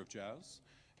director of jazz,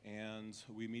 and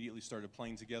we immediately started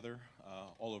playing together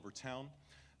all over town.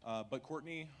 But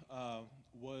Courtney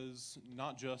was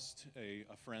not just a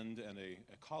friend and a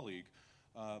colleague,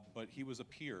 but he was a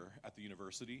peer at the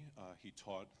university. He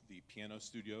taught the piano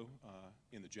studio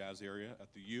in the jazz area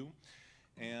at the U,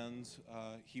 and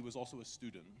he was also a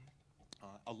student,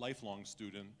 a lifelong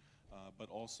student, but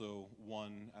also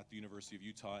one at the University of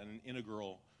Utah and an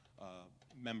integral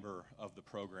member of the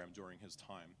program during his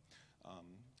time.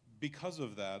 Because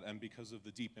of that, and because of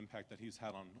the deep impact that he's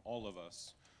had on all of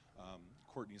us,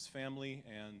 Courtney's family,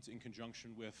 and in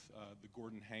conjunction with the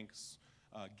Gordon Hanks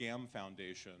GAM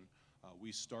Foundation,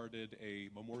 we started a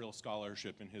memorial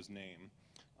scholarship in his name.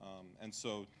 And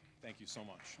so, thank you so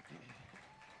much.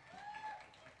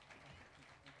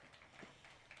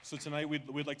 So tonight,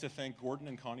 we'd like to thank Gordon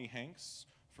and Connie Hanks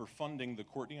for funding the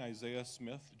Courtney Isaiah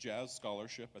Smith Jazz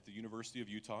Scholarship at the University of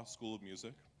Utah School of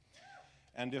Music.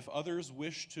 And if others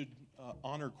wish to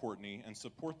honor Courtney and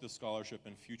support this scholarship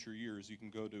in future years, you can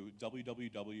go to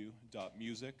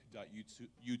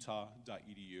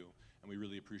www.music.utah.edu, and we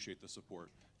really appreciate the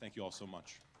support. Thank you all so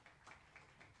much.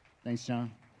 Thanks,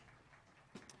 John.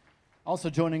 Also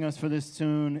joining us for this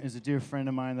tune is a dear friend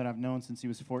of mine that I've known since he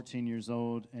was 14 years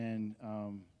old, and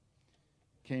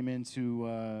came in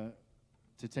to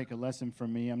take a lesson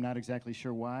from me. I'm not exactly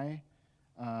sure why,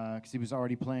 because he was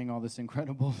already playing all this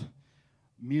incredible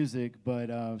music, but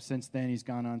since then he's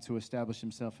gone on to establish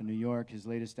himself in New York. His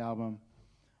latest album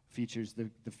features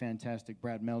the fantastic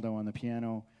Brad Meldo on the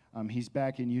piano. He's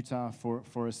back in Utah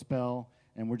for a spell,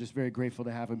 and we're just very grateful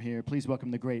to have him here. Please welcome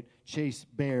the great Chase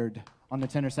Baird on the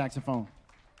tenor saxophone.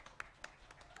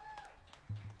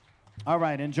 All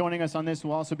right, and joining us on this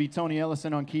will also be Tony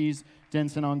Ellison on keys,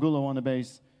 Denson Angulo on the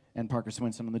bass, and Parker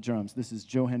Swenson on the drums. This is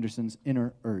Joe Henderson's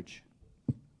Inner Urge.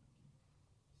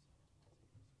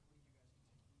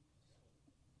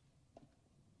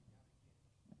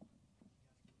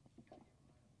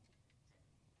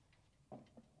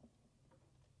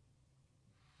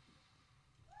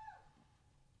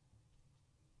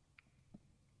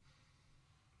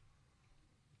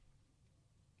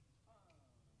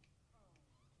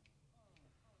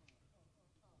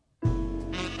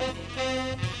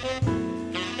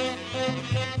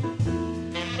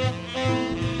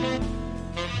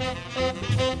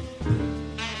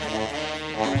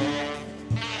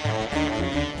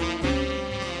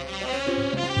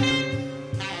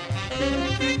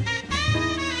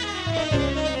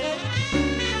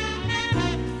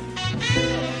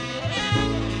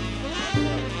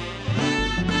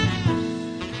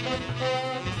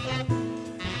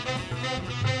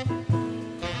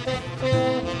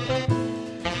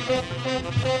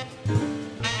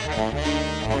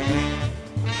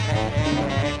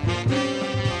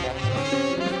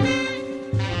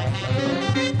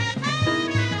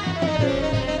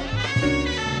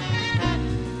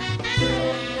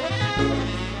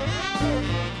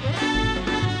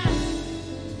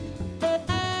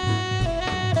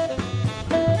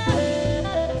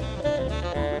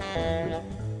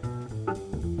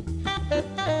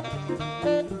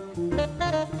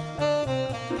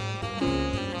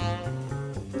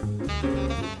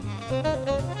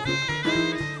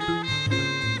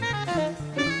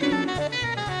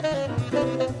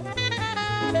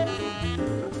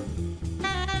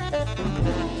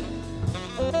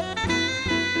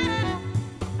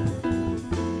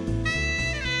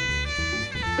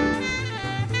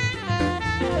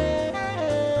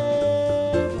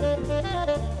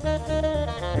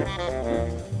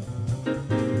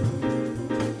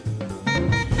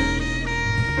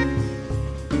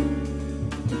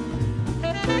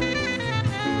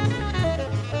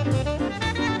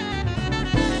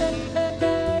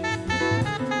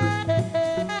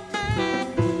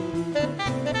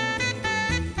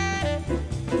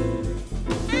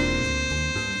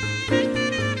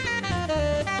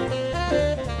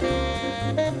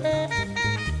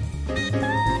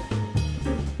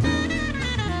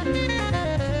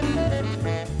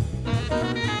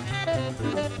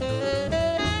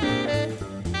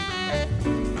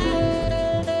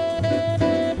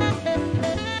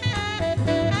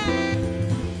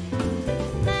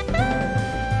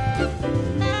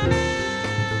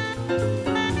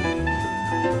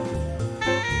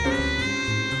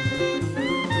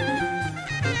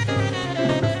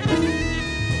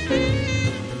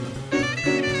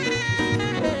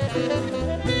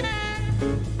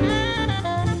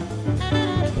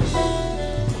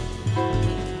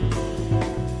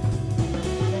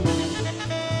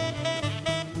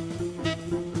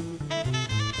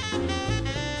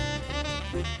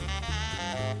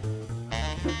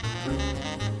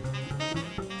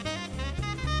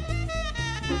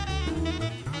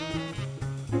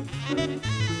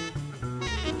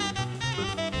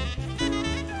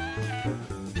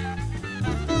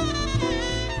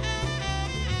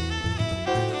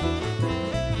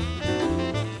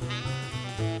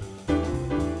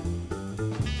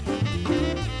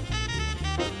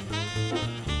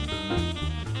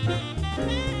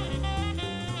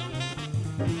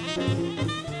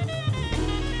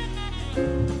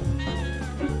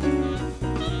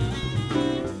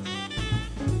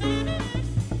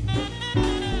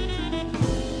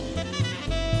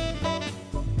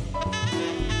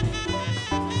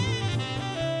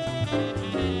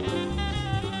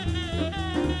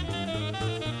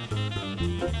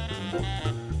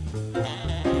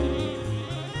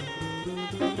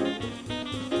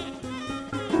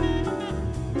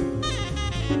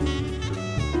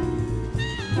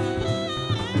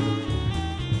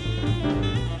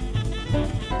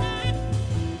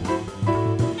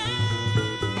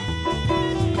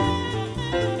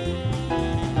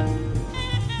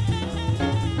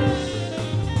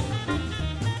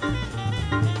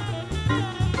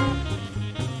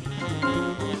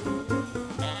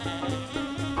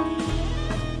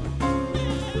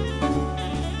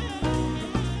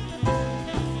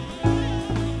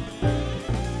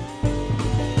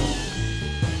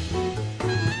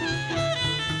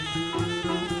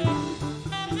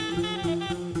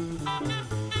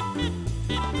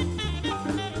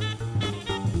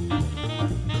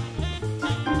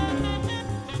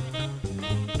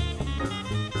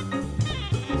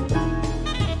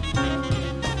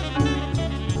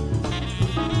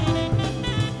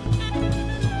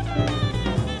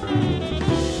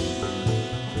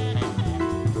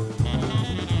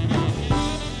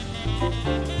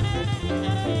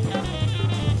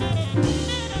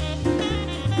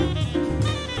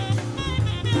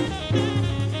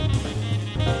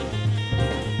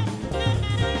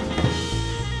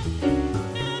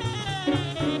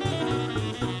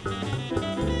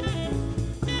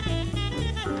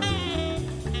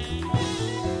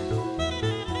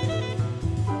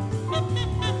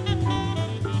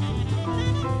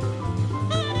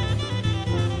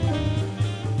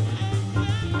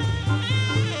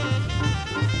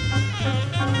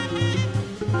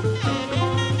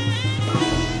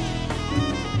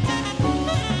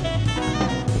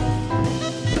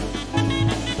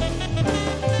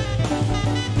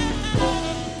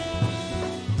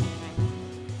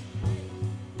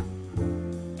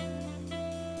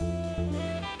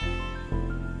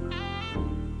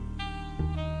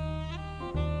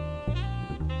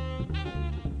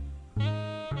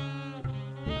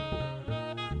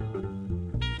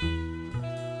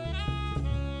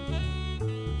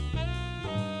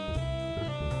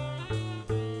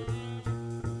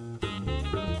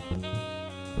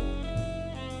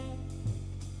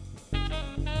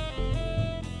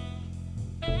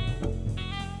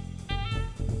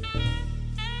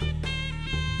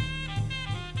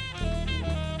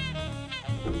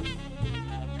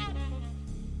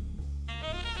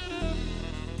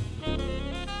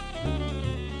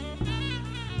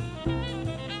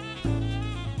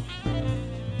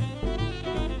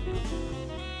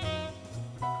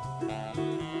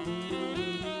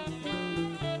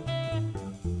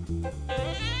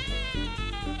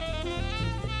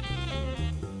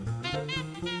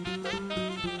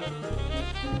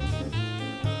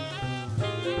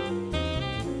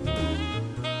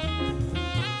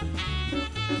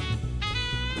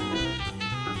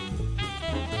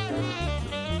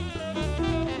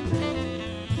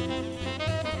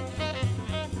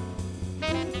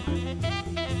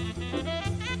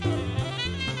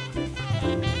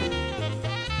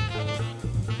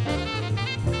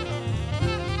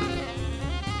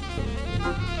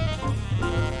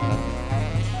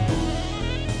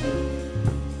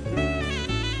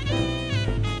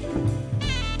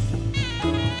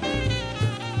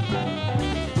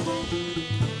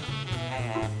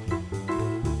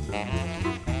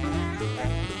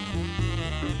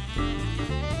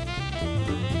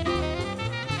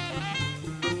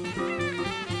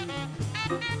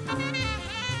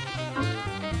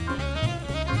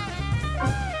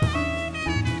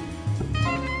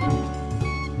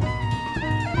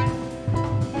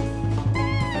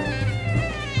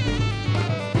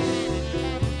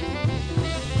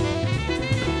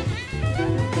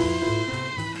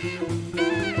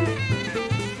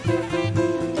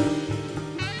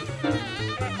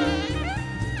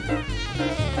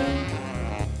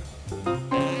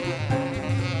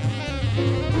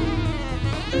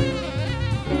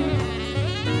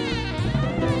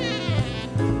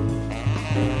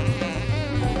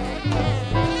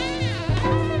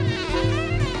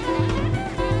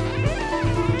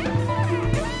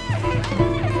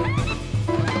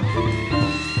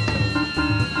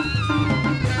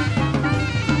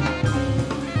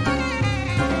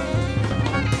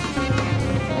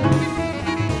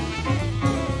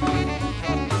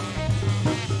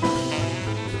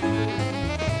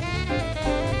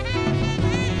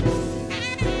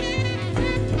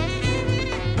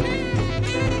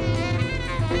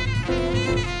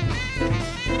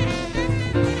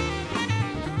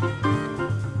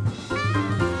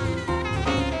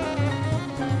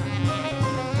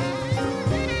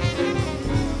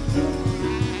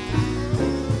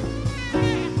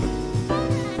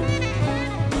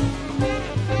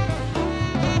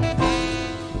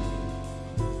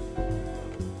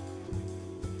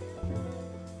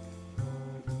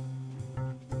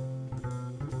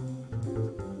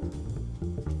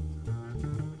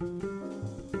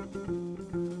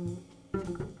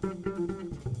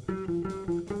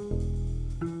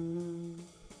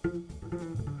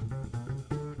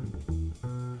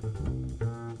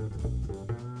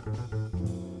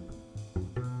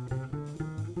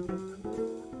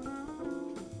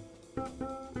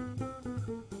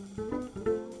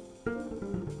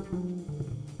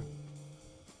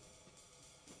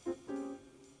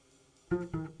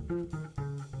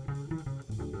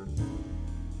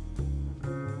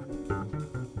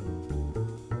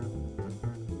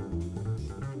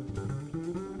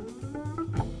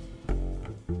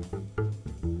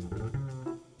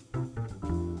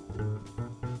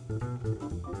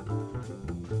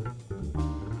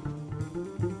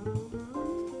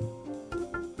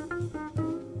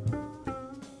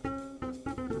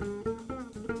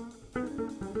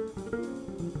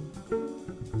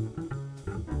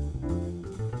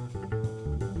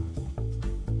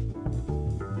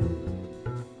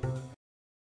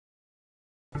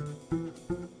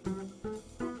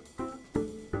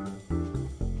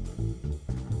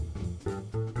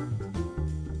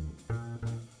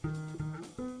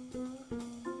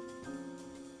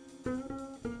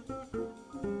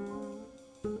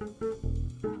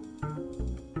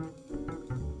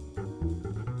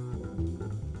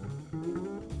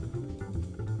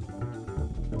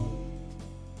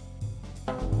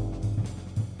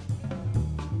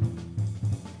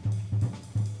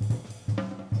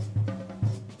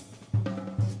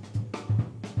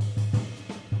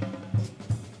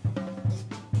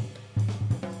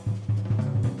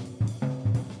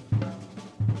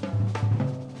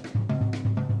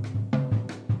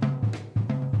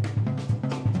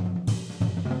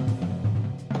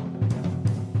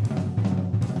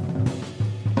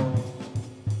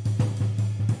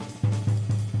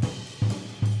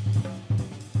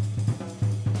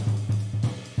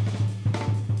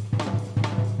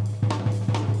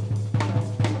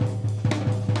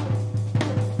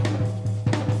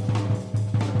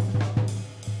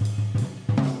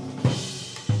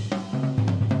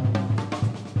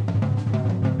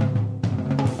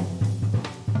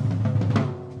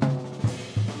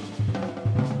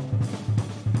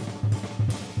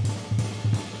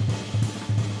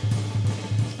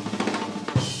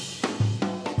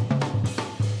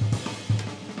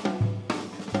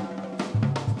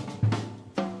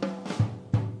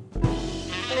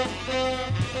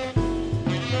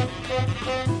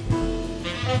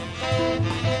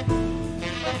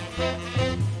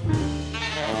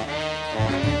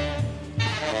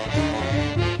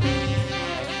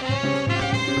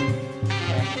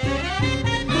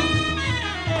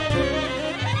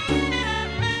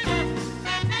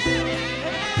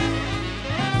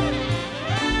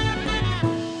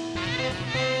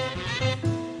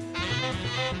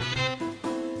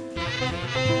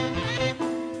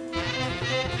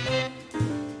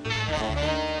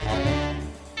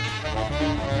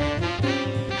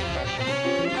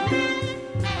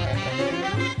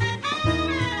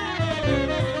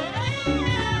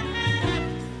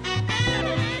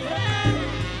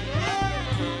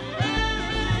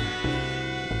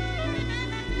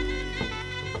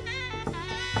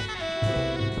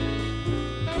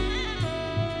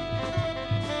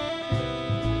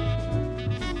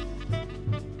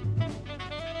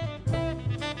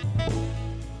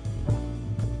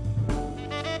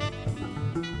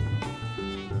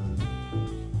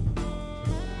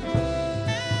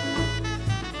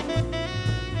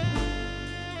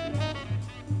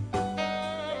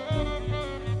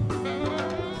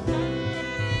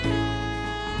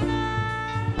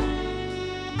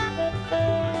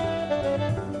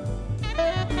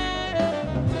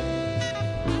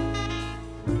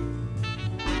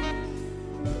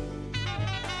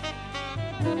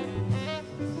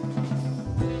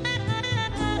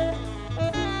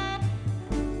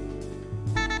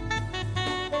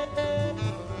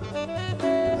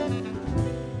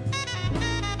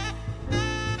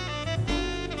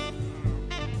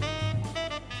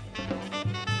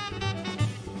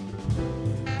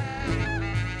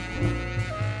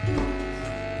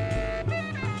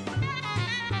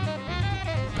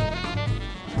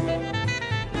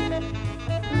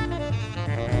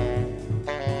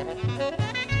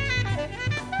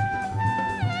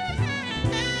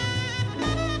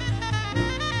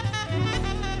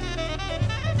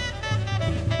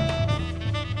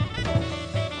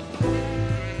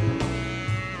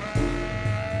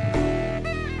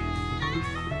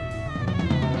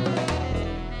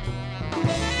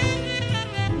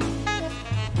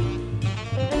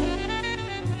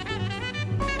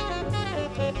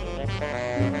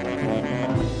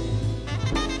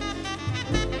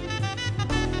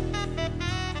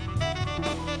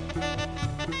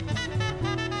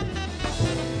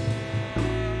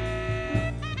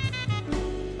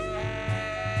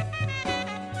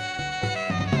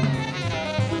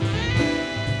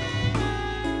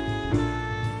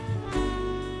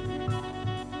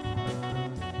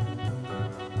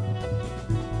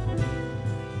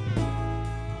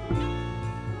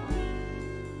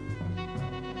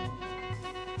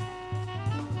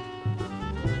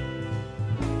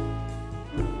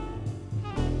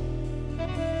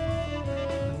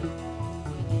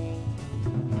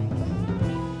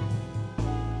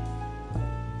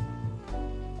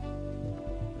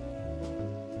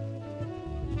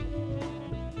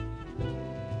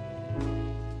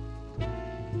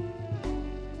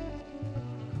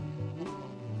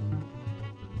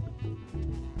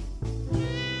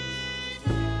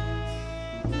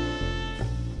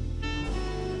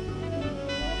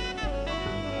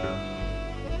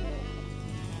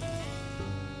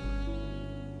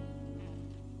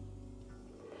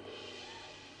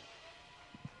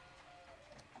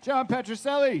 John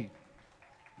Petroselli,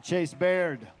 Chase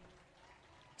Baird,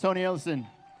 Tony Ellison,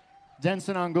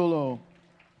 Denson Angulo,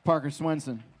 Parker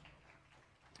Swenson.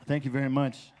 Thank you very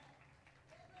much.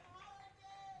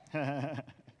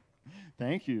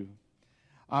 Thank you.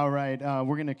 All right,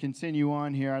 we're going to continue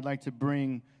on here. I'd like to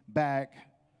bring back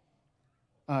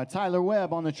Tyler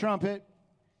Webb on the trumpet,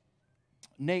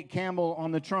 Nate Campbell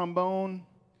on the trombone.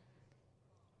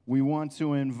 We want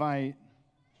to invite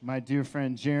my dear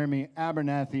friend Jeremy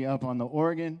Abernathy up on the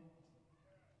organ.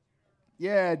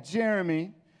 Yeah,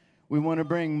 Jeremy. We want to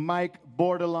bring Mike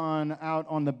Bordelon out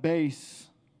on the bass.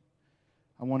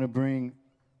 I want to bring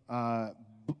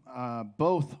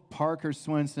both Parker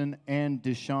Swenson and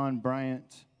Deshaun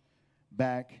Bryant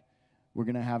back. We're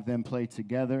going to have them play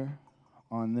together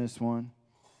on this one.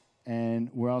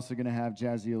 And we're also going to have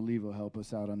Jazzy Olivo help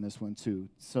us out on this one, too.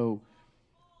 So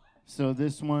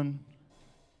this one,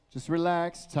 just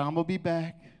relax. Tom will be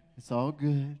back. It's all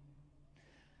good.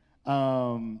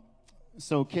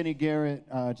 So Kenny Garrett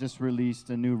just released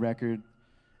a new record.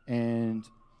 And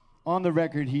on the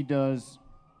record, he does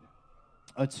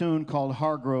a tune called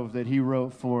Hargrove that he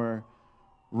wrote for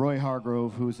Roy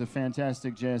Hargrove, who's a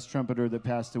fantastic jazz trumpeter that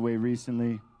passed away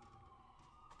recently.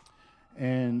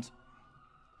 And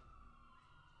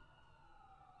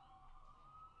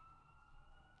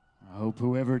I hope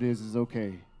whoever it is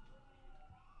okay.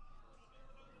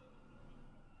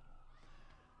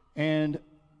 And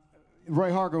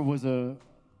Roy Hargrove was a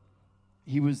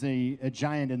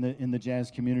giant in the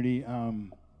jazz community.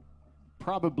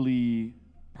 Probably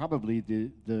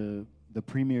the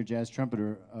premier jazz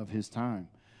trumpeter of his time.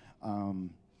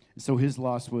 So his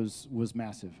loss was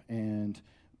massive, and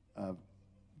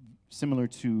similar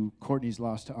to Courtney's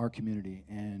loss to our community.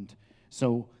 And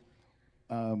so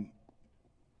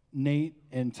Nate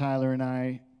and Tyler and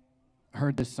I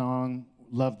heard this song,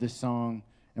 loved this song,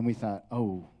 and we thought,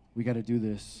 oh, we got to do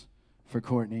this for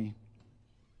Courtney.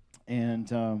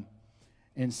 And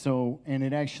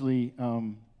it actually,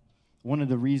 one of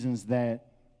the reasons that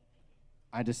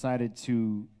I decided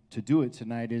to do it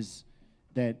tonight is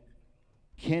that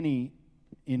Kenny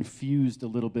infused a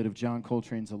little bit of John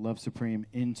Coltrane's A Love Supreme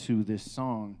into this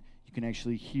song. You can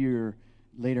actually hear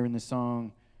later in the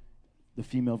song the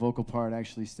female vocal part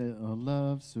actually says "A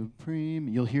Love Supreme."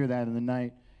 You'll hear that in the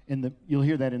night. You'll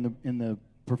hear that in the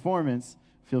performance.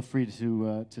 Feel free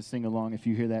to sing along if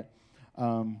you hear that.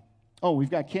 Oh,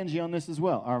 we've got Kenji on this as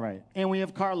well. All right, and we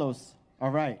have Carlos. All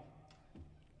right.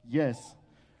 Yes.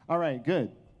 All right.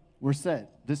 Good. We're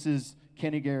set. This is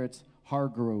Kenny Garrett's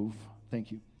Hargrove.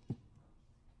 Thank you.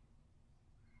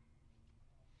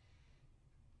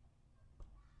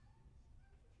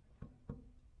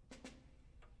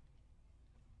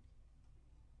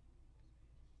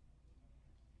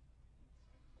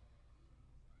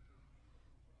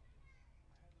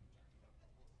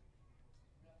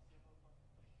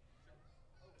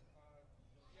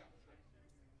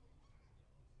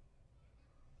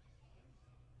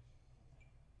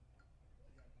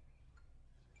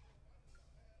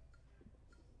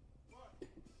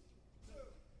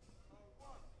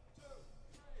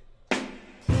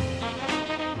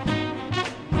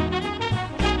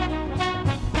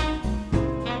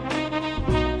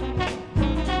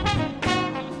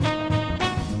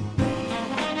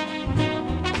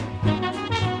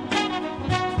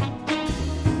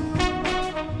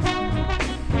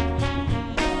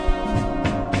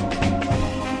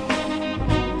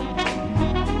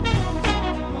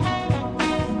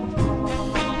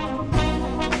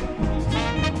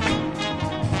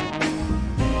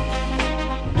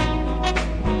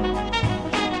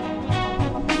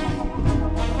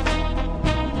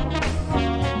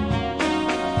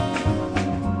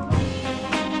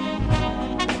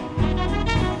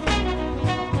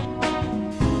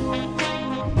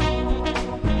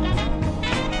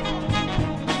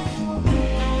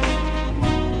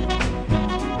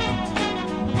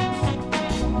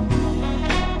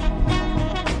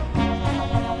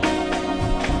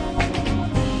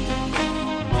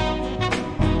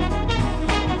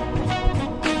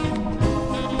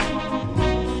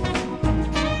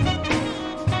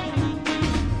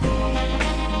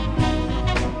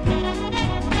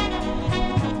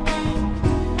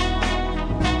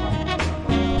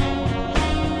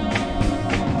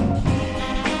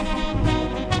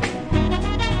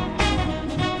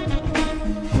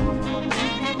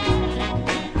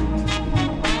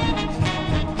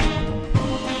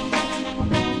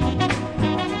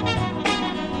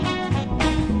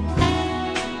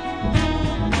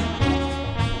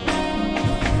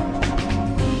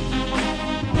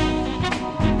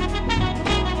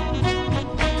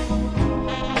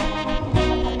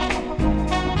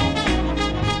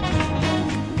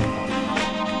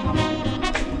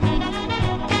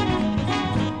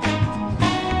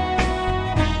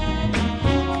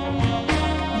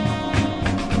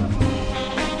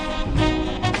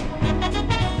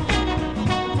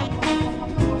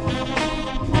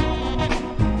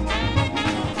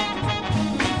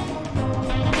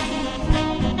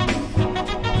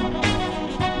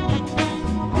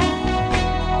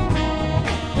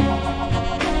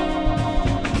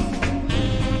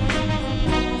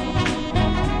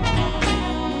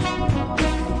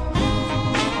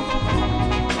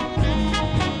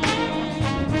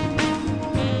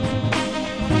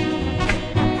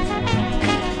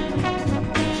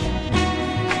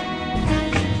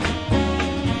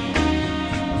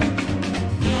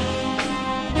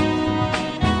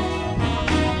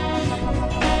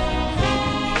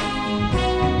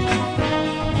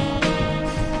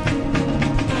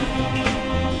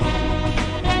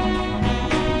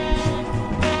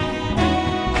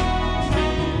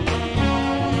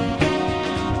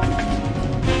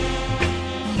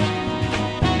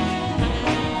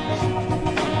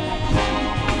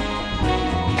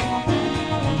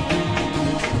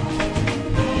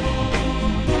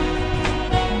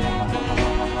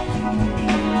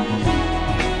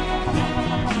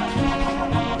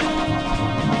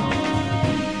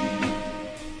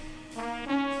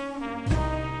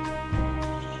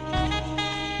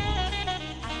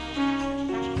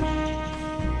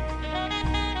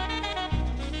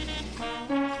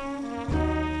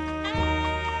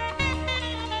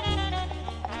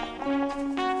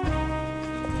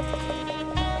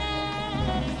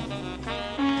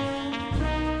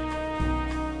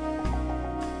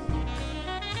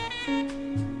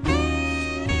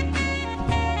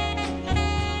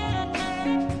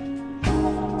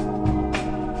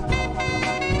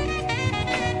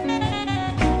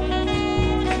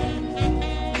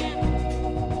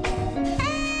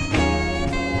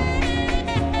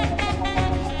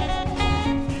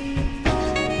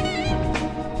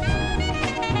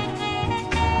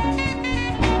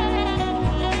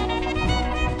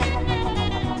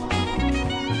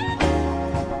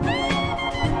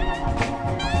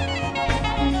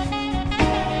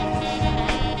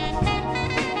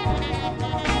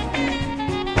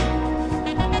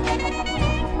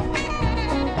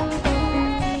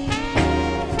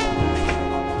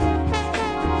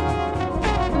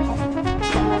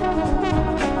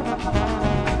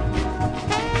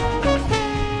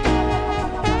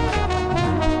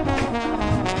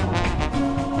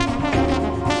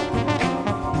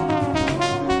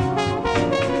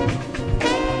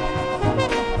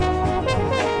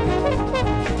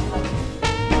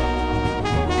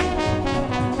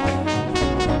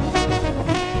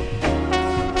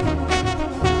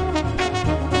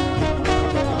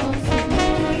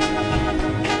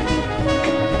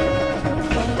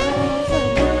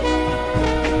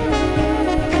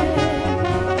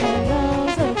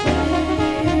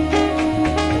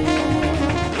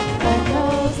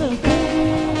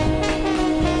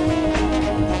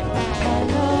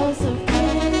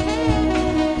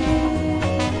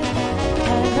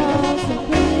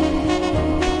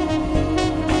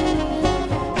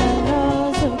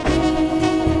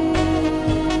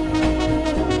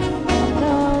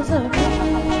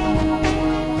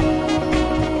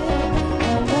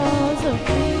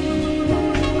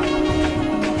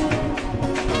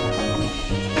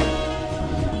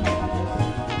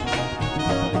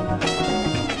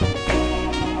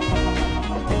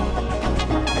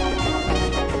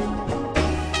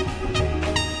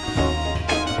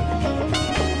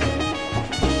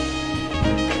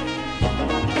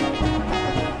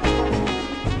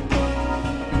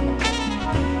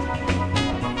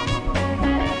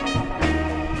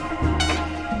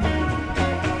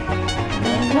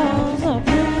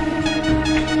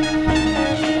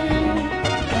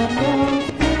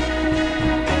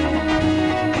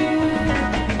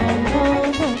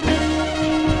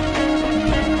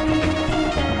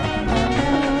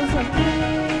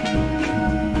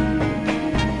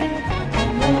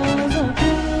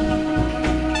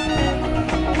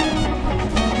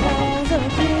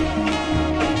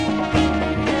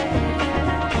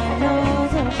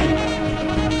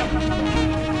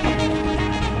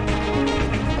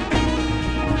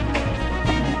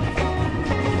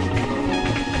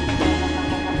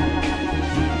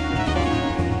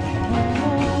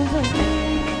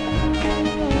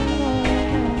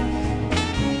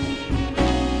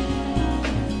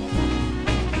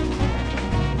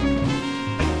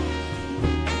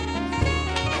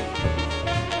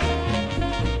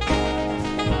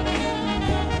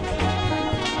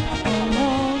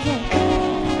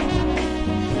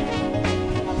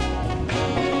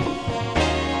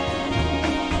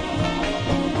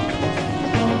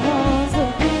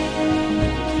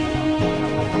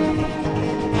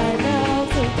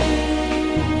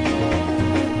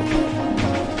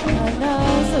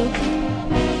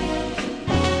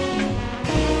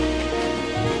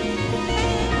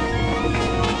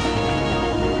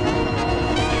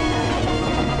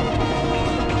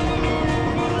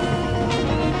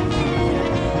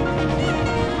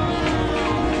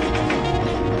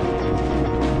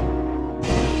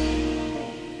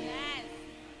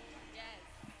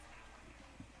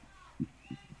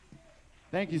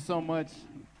 Thank you so much.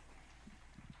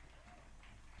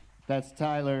 That's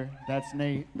Tyler, that's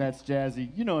Nate, that's Jazzy.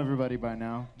 You know everybody by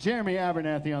now. Jeremy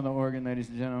Abernathy on the organ, ladies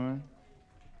and gentlemen.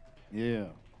 Yeah.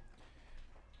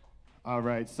 All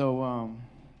right, so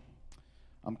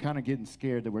I'm kind of getting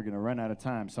scared that we're going to run out of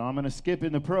time. So I'm going to skip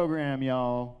in the program,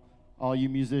 y'all, all you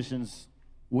musicians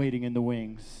waiting in the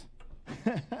wings.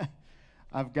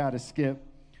 I've got to skip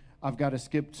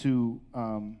to,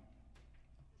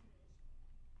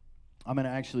 I'm going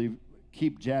to actually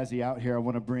keep Jazzy out here. I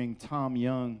want to bring Tom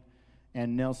Young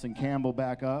and Nelson Campbell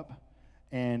back up.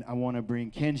 And I want to bring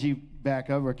Kenji back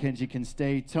up, or Kenji can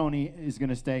stay. Tony is going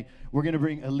to stay. We're going to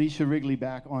bring Alicia Wrigley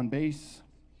back on bass.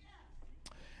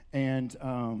 And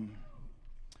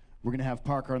we're going to have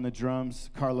Parker on the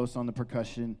drums, Carlos on the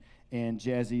percussion, and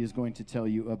Jazzy is going to tell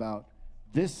you about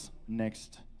this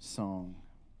next song.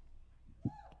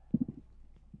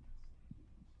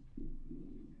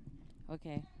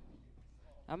 Okay.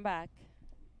 I'm back.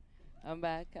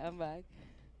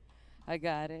 I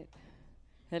got it.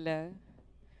 Hello.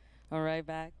 All right,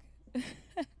 back.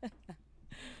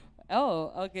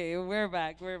 Oh, okay, we're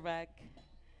back.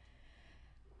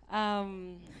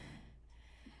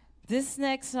 This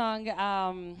next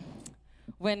song,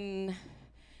 when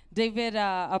David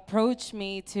approached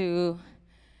me to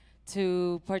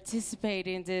participate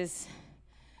in this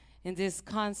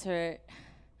concert,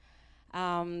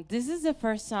 this is the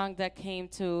first song that came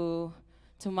to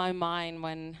my mind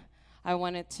when I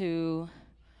wanted to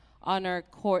honor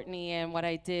Courtney and what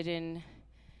I did in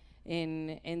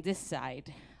this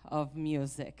side of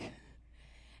music.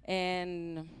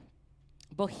 And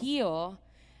Bohio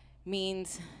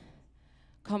means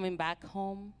coming back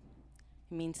home.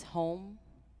 It means home.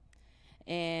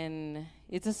 And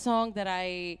it's a song that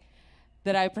I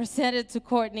presented to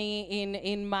Courtney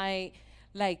in my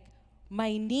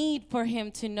need for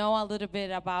him to know a little bit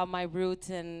about my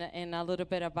roots and a little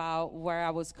bit about where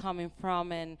I was coming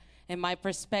from and my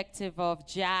perspective of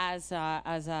jazz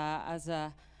as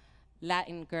a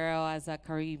Latin girl, as a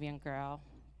Caribbean girl.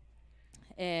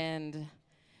 And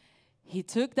he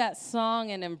took that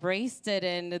song and embraced it,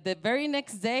 and the very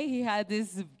next day he had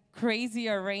this crazy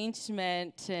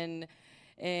arrangement and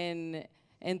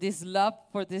this love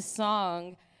for this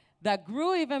song that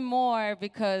grew even more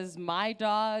because my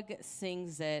dog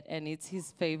sings it, and it's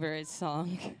his favorite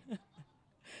song.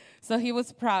 So he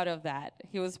was proud of that.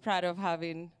 He was proud of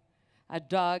having a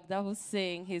dog that would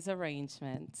sing his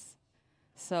arrangements.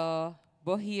 So,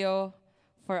 Bohio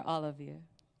for all of you.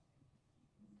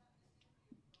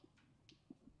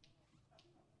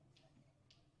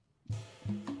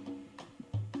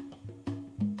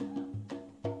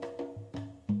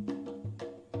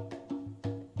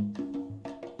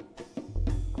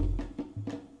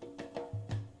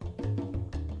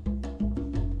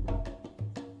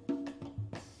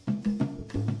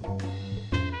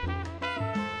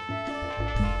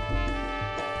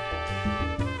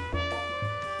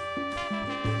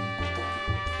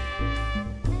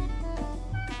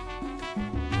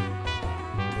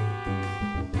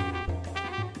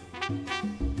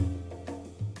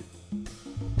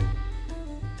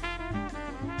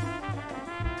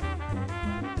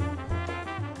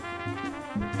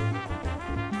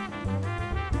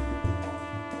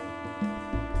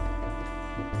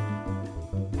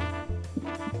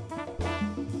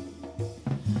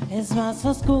 Es más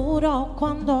oscuro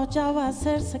cuando ya va a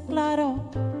hacerse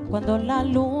claro, cuando la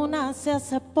luna se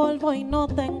hace polvo y no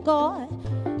tengo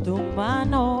tu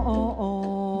mano.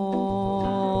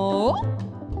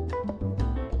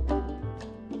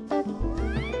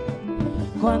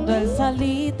 Cuando el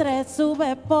salitre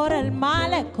sube por el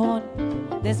malecón,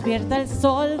 despierta el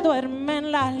sol,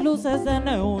 duermen las luces de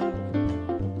neón.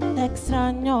 Te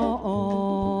extraño.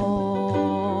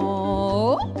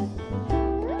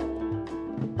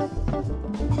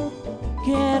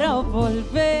 Quiero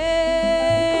volver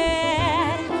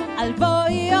al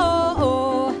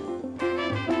bohío,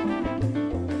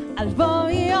 al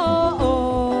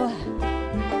bohío,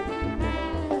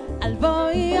 al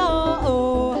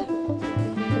bohío,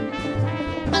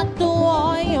 a tu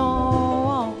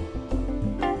hoyo,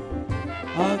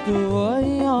 a tu hoyo.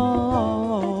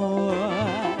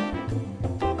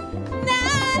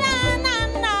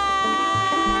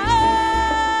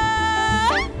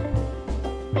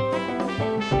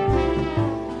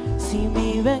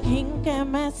 Que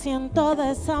me siento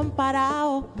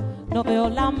desamparado, no veo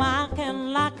la magia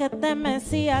en la que te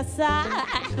mecías a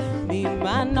mi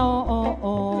mano.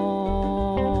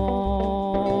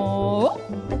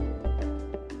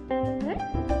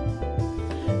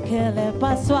 ¿Qué le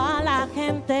pasó a la gente?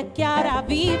 gente que ahora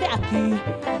vive aquí,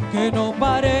 que no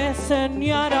parece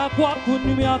ni Araguacu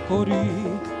ni Miacorí.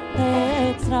 Te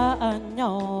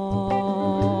extraño.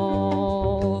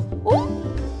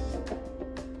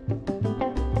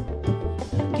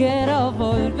 Quiero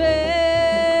volver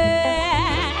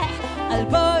al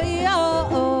bollo,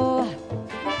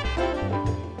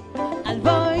 al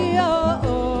bollo,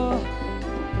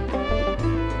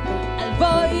 al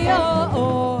bollo,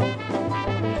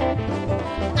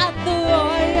 a tu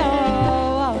hoyo,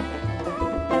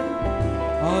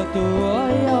 a tu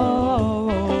hoyo.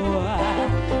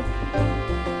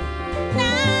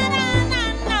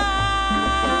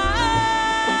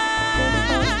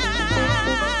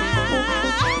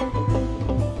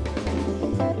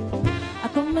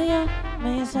 Akumaya,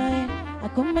 maya say,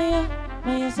 akumaya,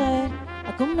 maya say,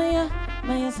 akumaya,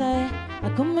 maya say,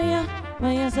 akumaya,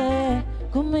 maya say,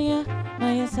 akumaya,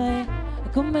 maya say,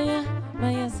 akumaya,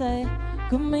 maya say,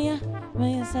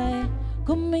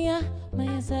 akumaya,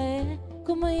 maya say, akumaya, maya say,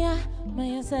 akumaya,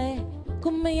 maya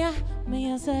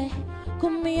say,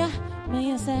 akumaya,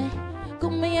 maya say,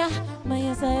 akumaya,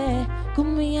 maya say,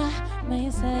 akumaya,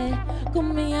 maya say,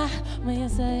 akumaya, maya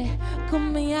say,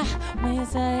 akumaya, maya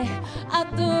say,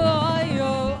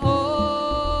 atuoyo.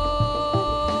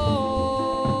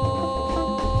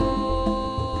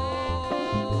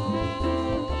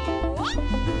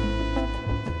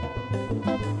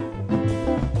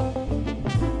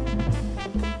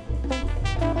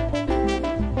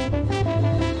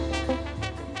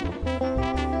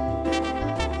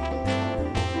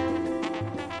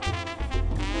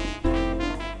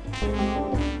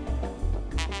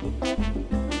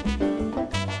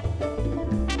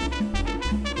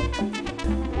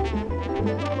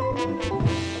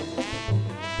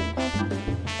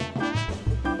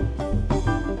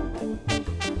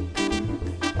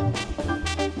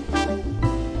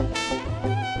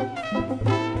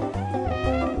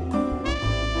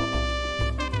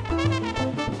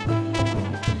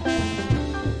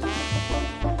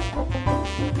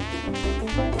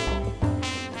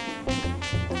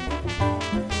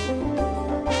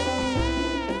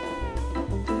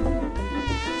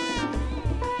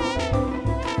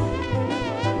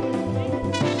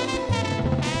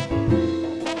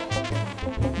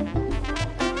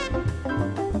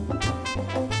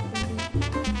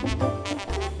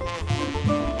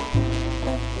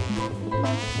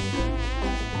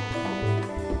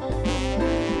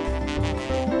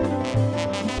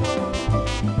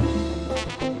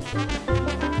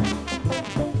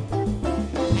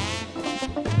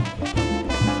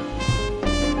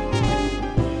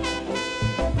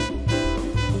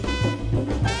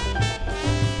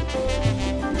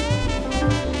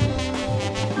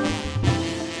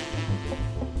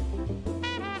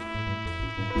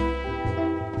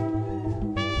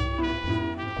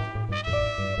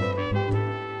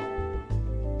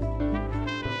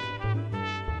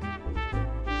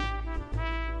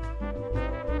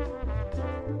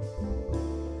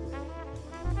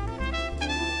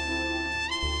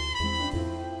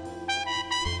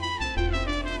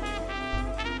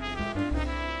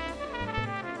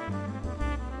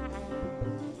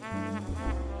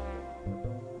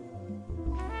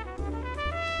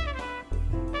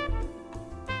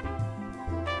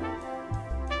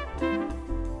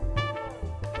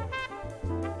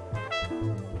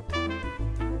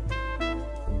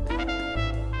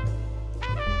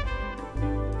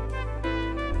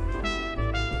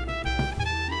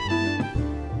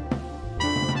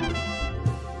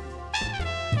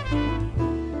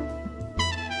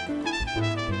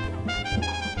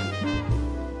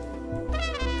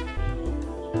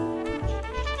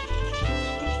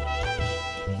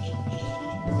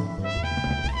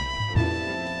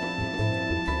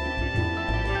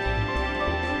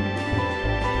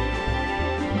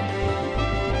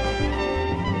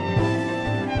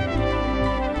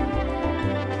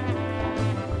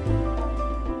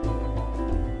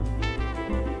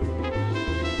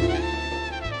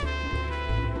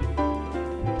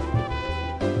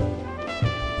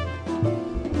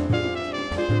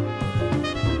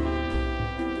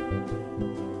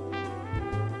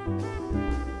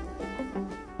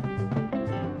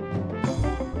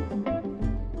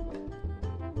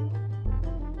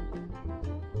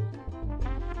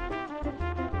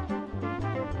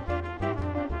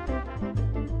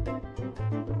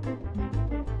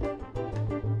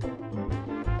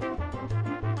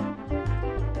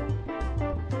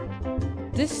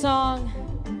 This song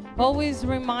always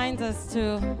reminds us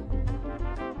to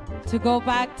go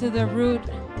back to the root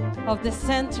of the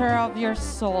center of your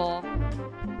soul,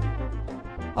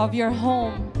 of your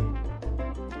home.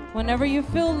 Whenever you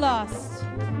feel lost,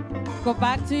 Go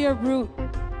back to your root.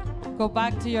 Go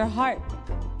back to your heart.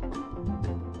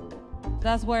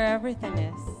 That's where everything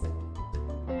is.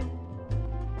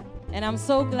 And I'm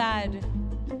so glad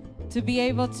to be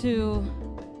able to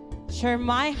share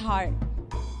my heart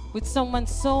with someone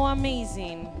so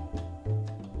amazing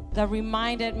that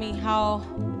reminded me how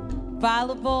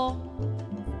valuable,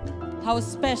 how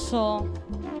special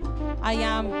I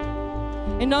am.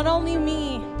 And not only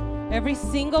me, every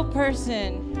single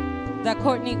person that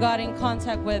Courtney got in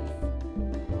contact with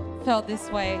felt this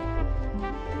way.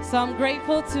 So I'm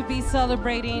grateful to be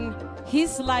celebrating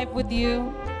his life with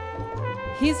you,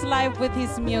 his life with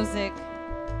his music,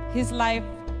 his life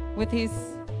with his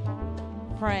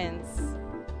friends.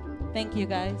 Thank you,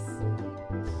 guys.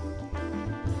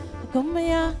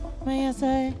 Kumbaya, maya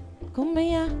say,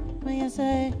 kumbaya, maya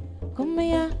say,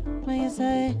 kumbaya, maya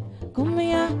say,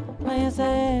 kumbaya, maya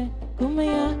say,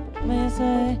 kumbaya, maya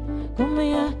say,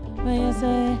 kumbaya, maya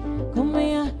say,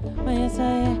 kumbaya, maya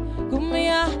say,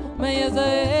 kumbaya, maya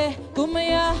say,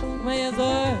 kumbaya, maya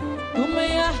say,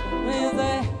 kumbaya, maya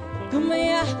say,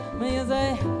 kumbaya, maya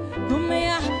say,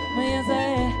 kumbaya, maya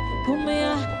say,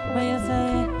 kumbaya, maya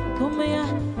say, kumbaya,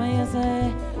 maya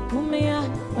say, kumbaya,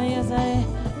 maya say,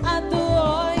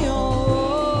 adore you.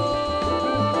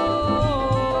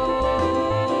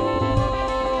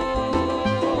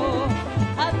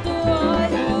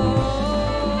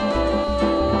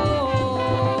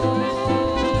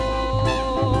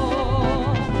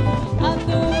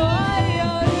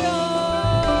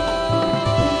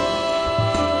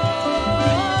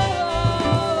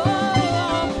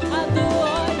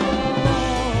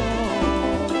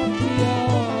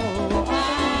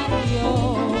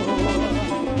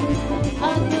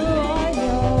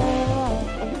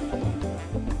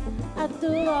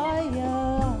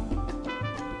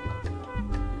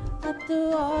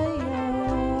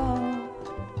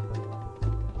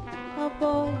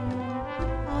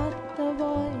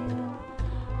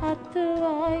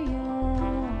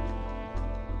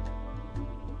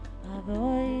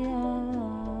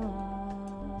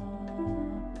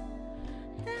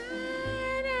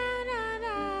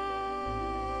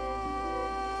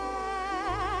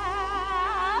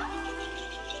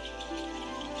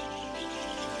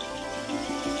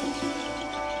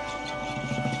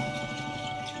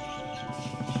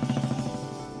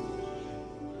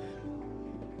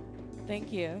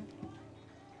 Thank you.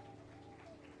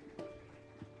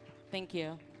 Thank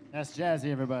you. That's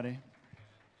Jazzy, everybody.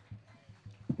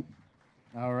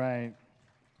 All right.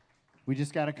 We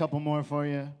just got a couple more for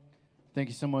you. Thank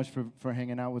you so much for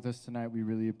hanging out with us tonight. We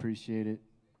really appreciate it.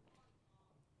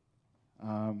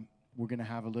 We're going to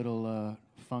have a little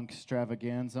funk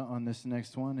extravaganza on this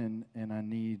next one, and I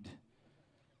need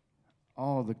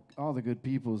all the good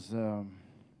peoples.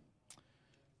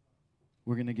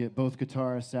 We're going to get both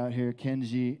guitarists out here,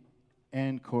 Kenji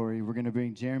and Corey. We're going to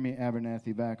bring Jeremy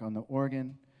Abernathy back on the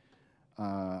organ.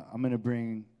 I'm going to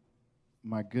bring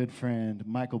my good friend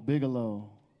Michael Bigelow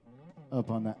up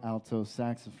on the alto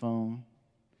saxophone.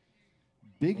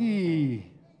 Biggie,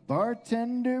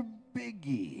 bartender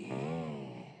Biggie.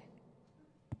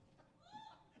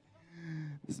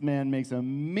 This man makes a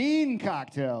mean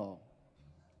cocktail.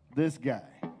 This guy.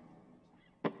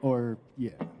 Or,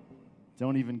 yeah.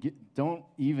 Don't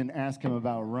even ask him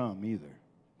about rum either.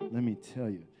 Let me tell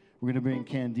you. We're going to bring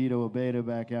Candido Abeda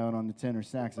back out on the tenor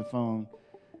saxophone.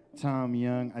 Tom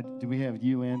Young. Do we have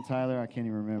you and Tyler? I can't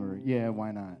even remember. Yeah,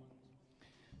 why not?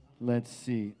 Let's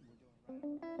see.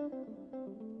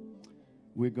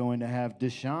 We're going to have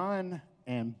Deshaun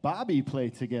and Bobby play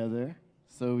together.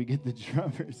 So we get the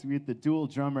drummers. We get the dual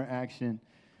drummer action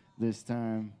this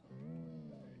time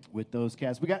with those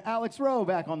cats. We got Alex Rowe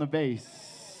back on the bass.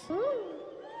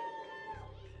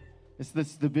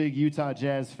 This the big Utah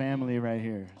jazz family right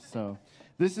here. So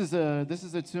this is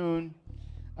a tune.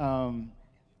 I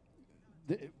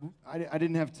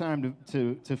didn't have time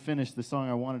to finish the song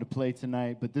I wanted to play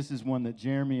tonight, but this is one that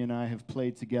Jeremy and I have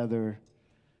played together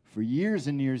for years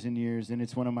and years and years, and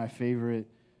it's one of my favorite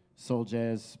soul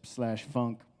jazz /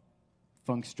 funk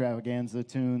extravaganza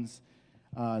tunes.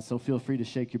 So feel free to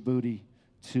shake your booty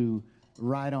to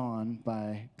Ride On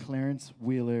by Clarence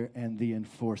Wheeler and the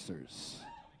Enforcers.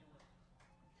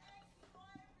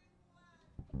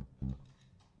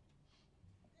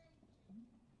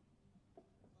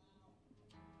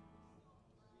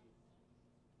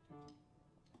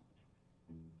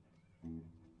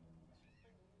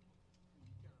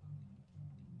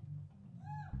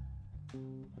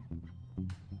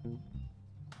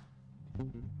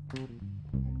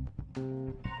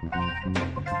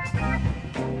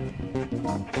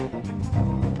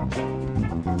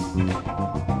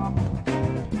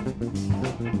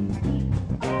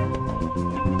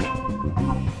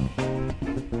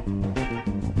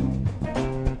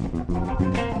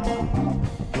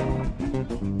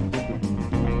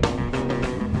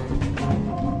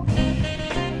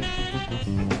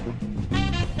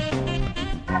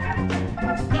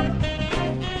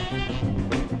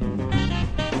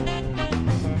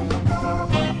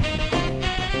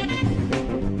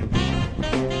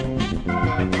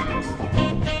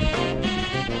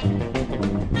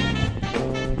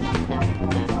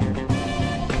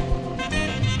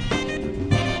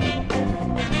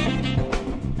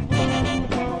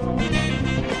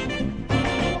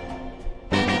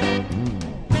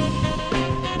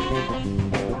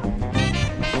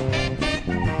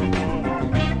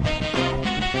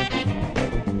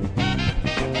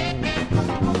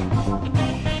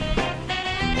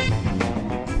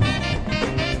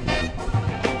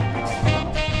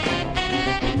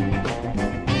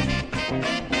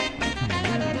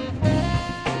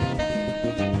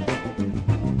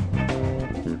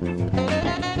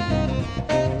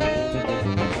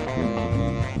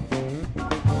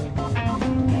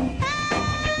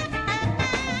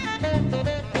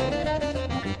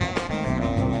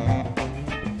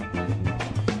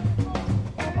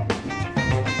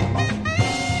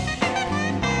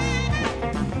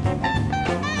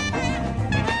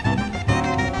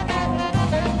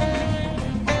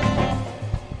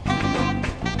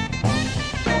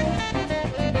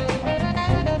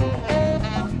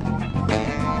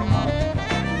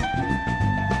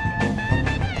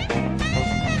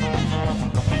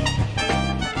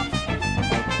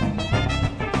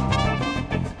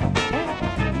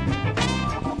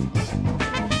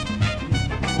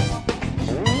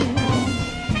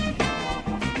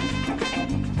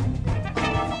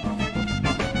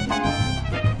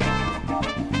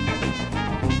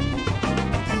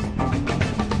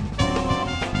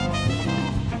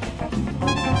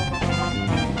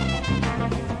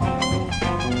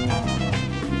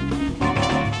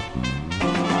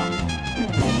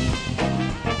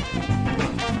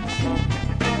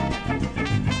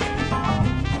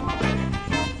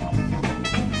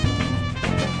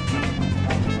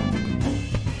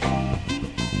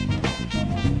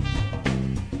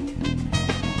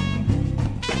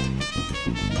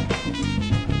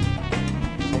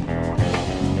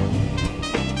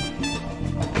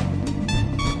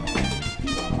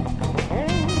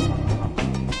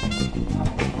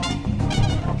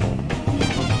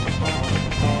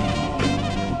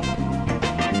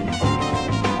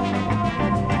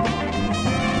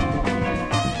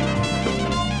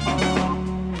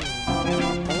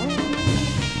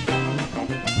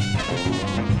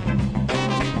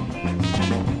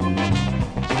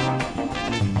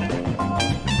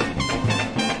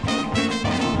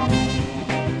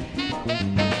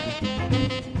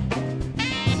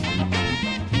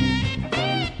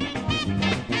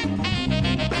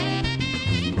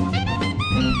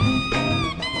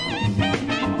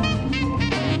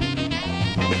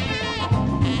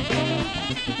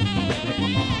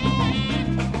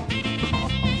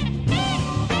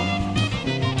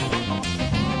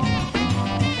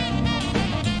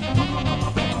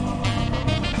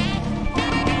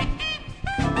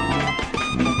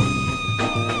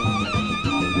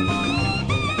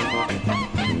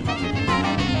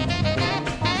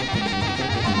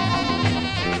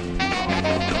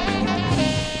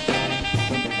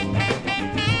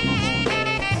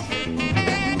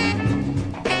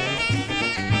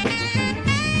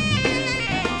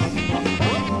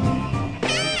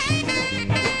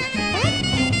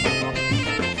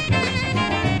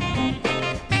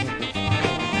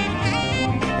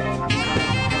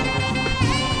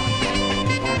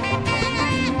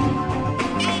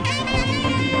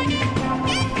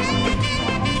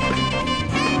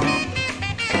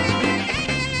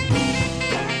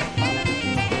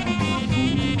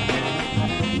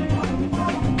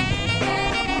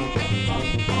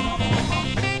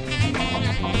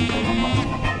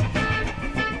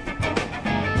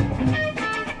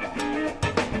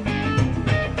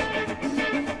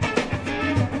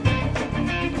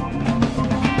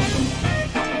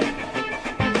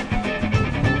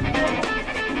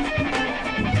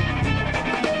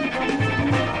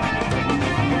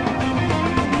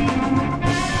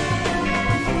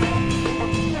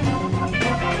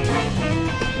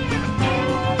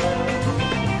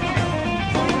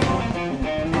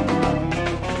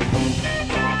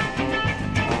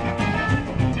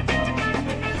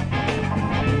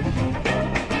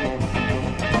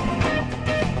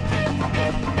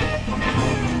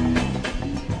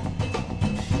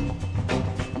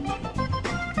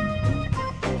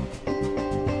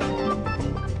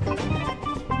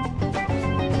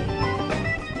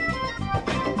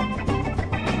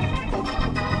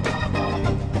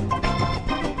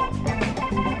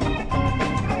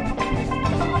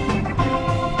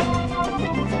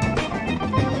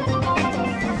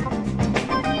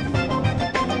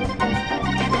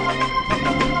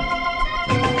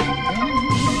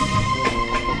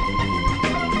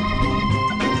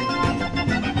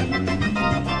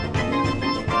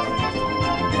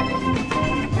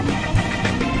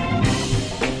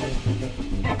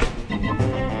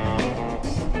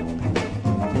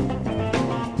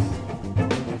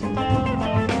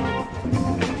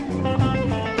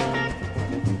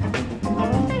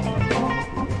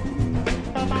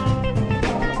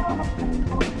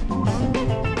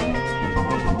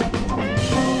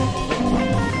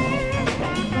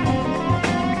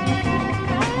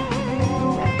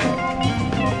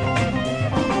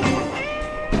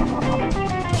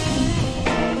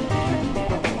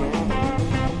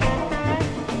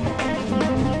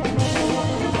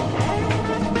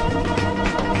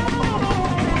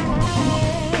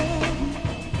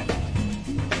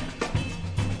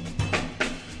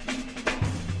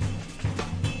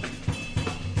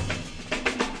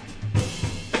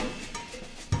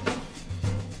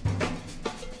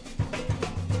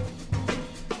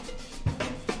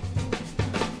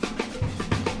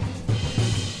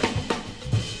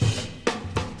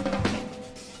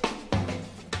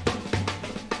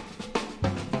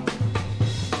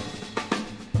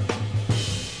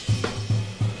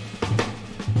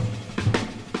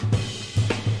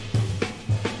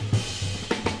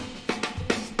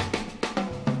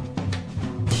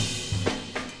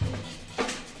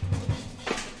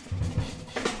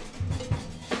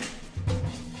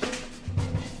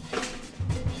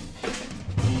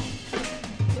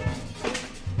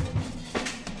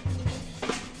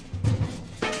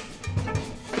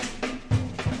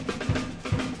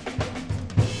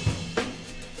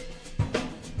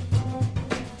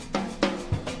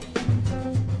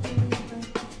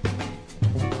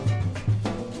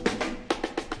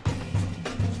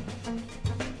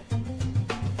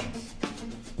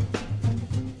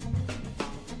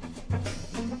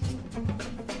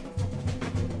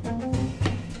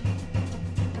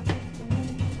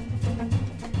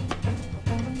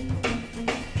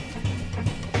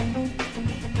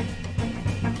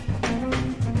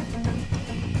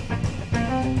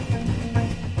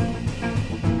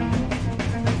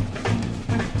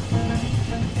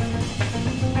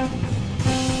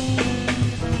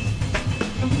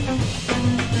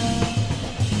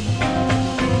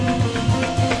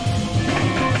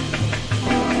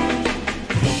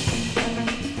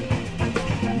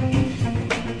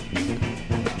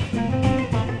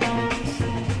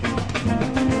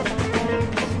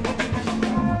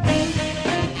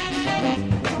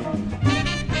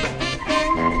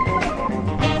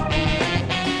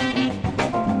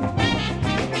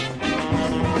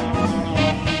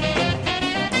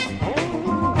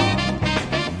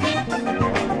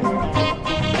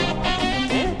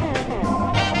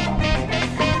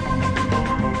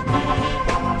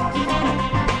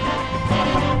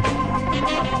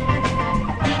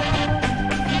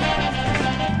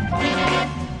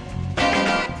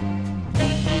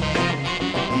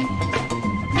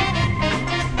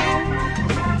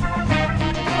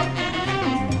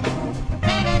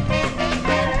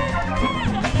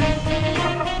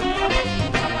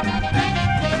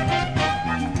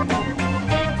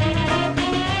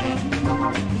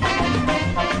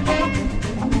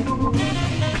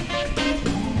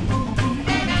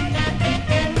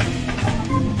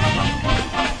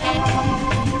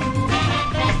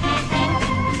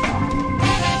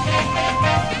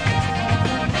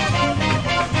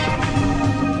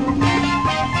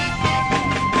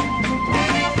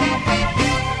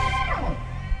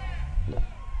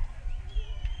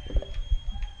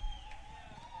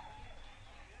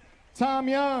 Tom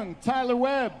Young, Tyler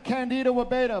Webb, Candido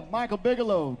Wabeda, Michael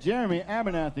Bigelow, Jeremy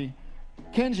Abernathy,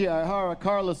 Kenji Aihara,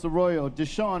 Carlos Arroyo,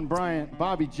 Deshaun Bryant,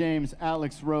 Bobby James,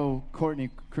 Alex Rowe,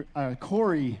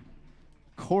 Corey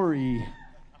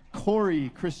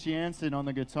Christiansen on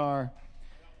the guitar.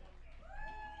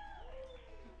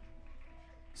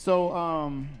 So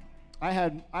I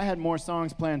had more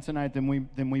songs planned tonight than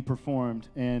we performed,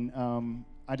 and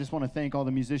I just want to thank all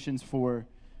the musicians for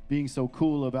being so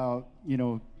cool about, you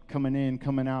know, coming in,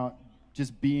 coming out,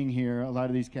 just being here. A lot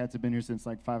of these cats have been here since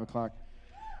like 5 o'clock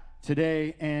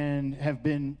today and have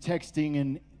been texting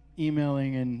and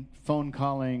emailing and phone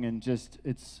calling, and just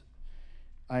it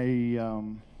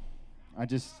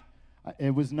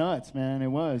was nuts, man. It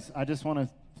was. I just want to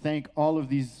thank all of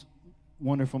these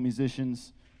wonderful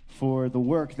musicians for the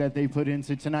work that they put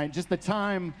into tonight. Just the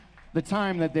time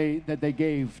that they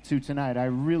gave to tonight. I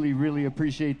really, really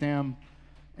appreciate them.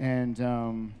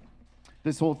 And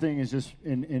this whole thing is just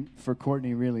for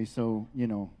Courtney, really. So, you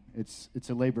know, it's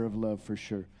a labor of love for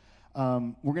sure.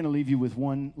 We're going to leave you with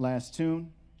one last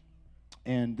tune.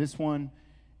 And this one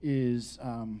is,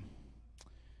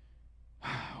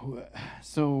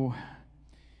 so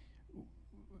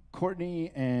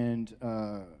Courtney and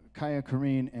Kaya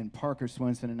Kareen and Parker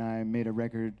Swenson and I made a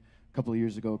record a couple of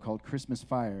years ago called Christmas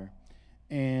Fire.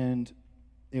 And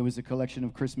it was a collection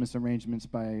of Christmas arrangements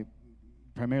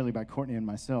primarily by Courtney and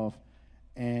myself.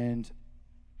 And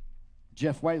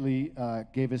Jeff Whiteley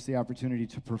gave us the opportunity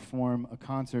to perform a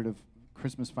concert of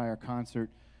Christmas Fire concert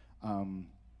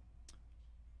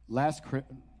last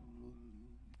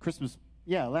Christmas.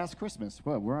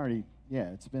 Well, we're already,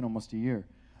 it's been almost a year.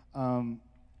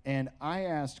 And I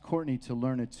asked Courtney to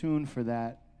learn a tune for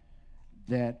that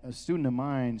a student of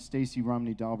mine, Stacy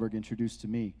Romney Dahlberg, introduced to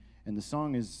me. And the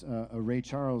song is a Ray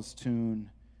Charles tune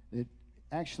that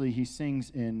actually he sings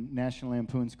in National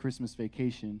Lampoon's Christmas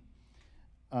Vacation.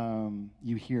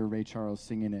 You hear Ray Charles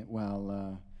singing it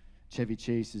while Chevy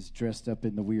Chase is dressed up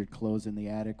in the weird clothes in the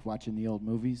attic watching the old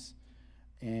movies.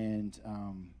 And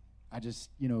I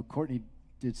just, you know, Courtney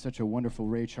did such a wonderful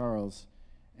Ray Charles,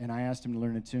 and I asked him to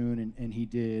learn a tune, and he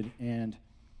did. And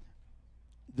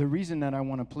the reason that I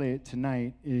want to play it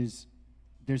tonight is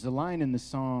there's a line in the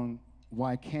song,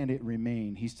 "Why Can't It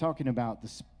Remain?" He's talking about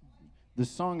the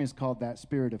song is called That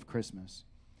Spirit of Christmas.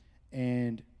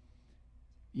 And,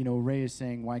 you know, Ray is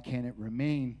saying, why can't it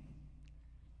remain?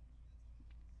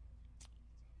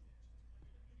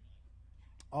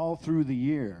 All through the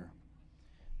year.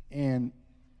 And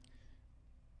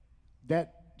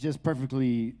that just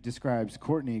perfectly describes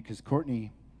Courtney, because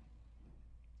Courtney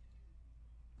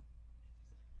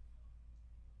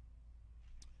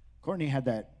had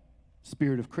that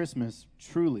spirit of Christmas,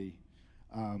 truly,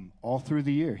 all through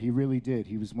the year. He really did.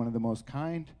 He was one of the most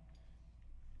kind,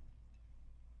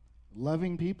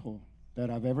 loving people that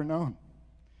I've ever known.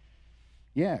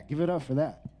 Yeah, give it up for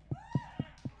that.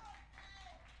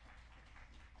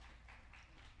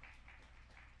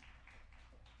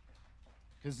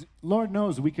 Because Lord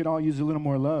knows we could all use a little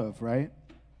more love, right?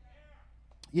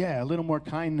 Yeah, a little more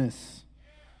kindness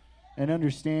and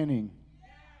understanding.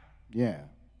 Yeah.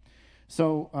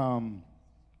 So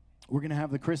we're going to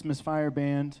have the Christmas Fire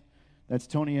Band. That's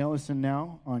Tony Ellison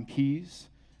now on keys.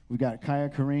 We've got Kaya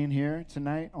Kareen here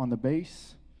tonight on the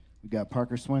bass. We've got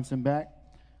Parker Swenson back.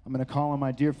 I'm going to call on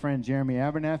my dear friend Jeremy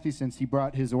Abernathy since he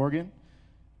brought his organ.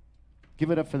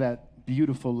 Give it up for that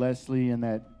beautiful Leslie and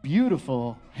that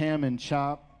beautiful Hammond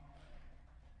chop.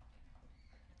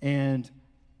 And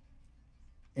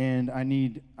I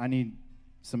need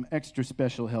some extra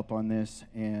special help on this.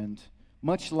 And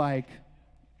much like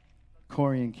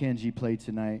Corey and Kenji played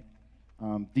tonight,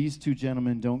 these two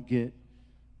gentlemen don't get,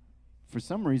 for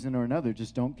some reason or another,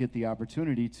 just don't get the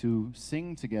opportunity to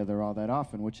sing together all that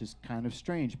often, which is kind of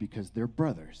strange because they're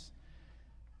brothers.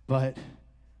 But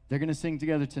they're going to sing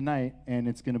together tonight, and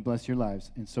it's going to bless your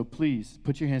lives. And so please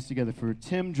put your hands together for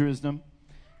Tim Drisdom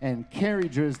and Carrie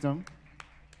Drisdom.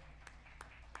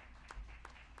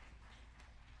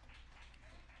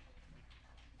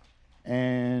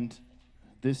 And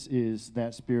this is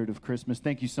That Spirit of Christmas.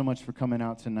 Thank you so much for coming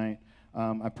out tonight.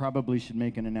 I probably should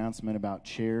make an announcement about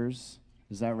chairs.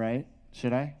 Is that right?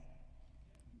 Should I?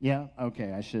 Yeah?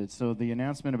 Okay, I should. So the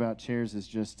announcement about chairs is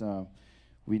just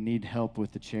we need help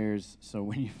with the chairs. So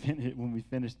when we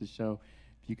finish the show,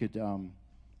 if you could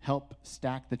help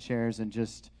stack the chairs and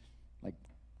just like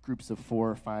groups of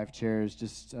 4 or 5 chairs,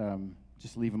 just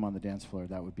leave them on the dance floor.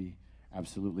 That would be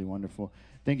absolutely wonderful.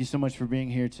 Thank you so much for being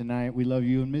here tonight. We love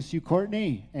you and miss you,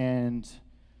 Courtney. And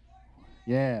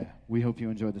yeah, we hope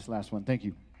you enjoyed this last one. Thank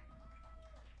you.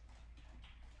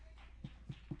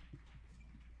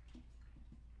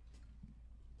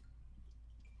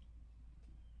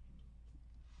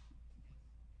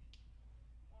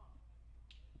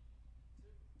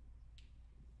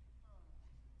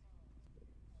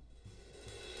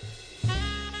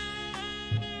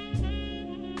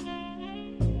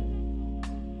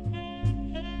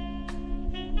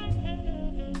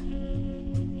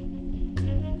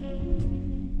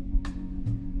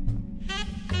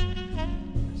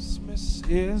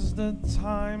 is the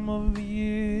time of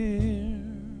year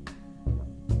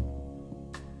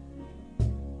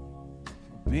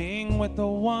for being with the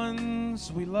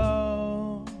ones we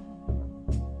love,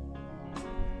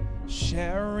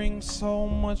 sharing so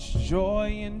much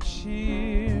joy and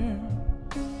cheer.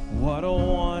 What a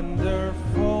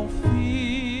wonderful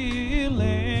feeling,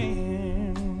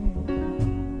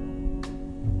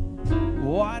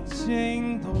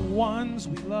 watching the ones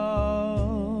we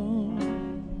love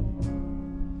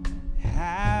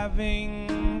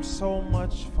having so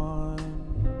much fun.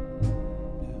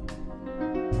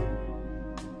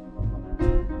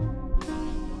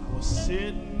 I was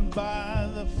sitting by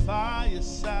the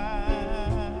fireside,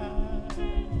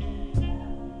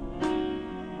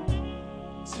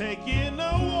 taking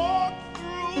a walk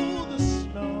through the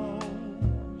snow,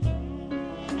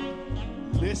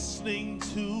 listening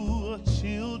to a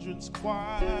children's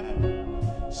choir,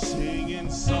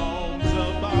 singing songs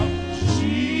about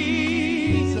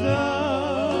Jesus,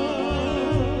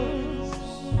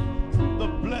 the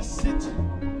blessed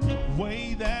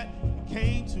way that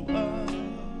came to us.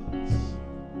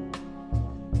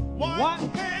 Why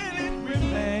can't it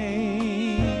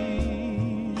remain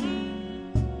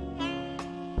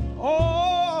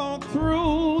all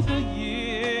through the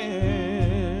year,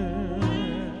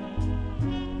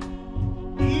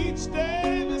 each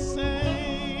day the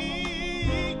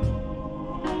same?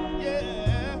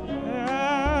 Yeah,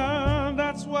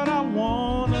 that's what I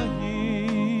wanna hear.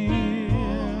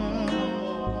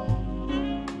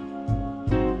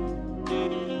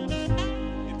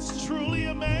 It's truly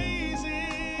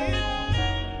amazing,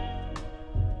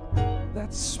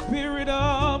 that spirit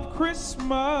of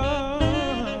Christmas.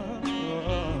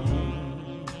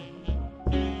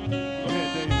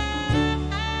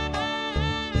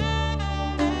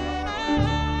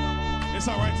 It's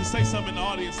all right to say something in the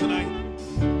audience tonight.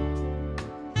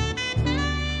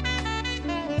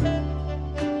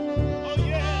 Oh,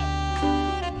 yeah.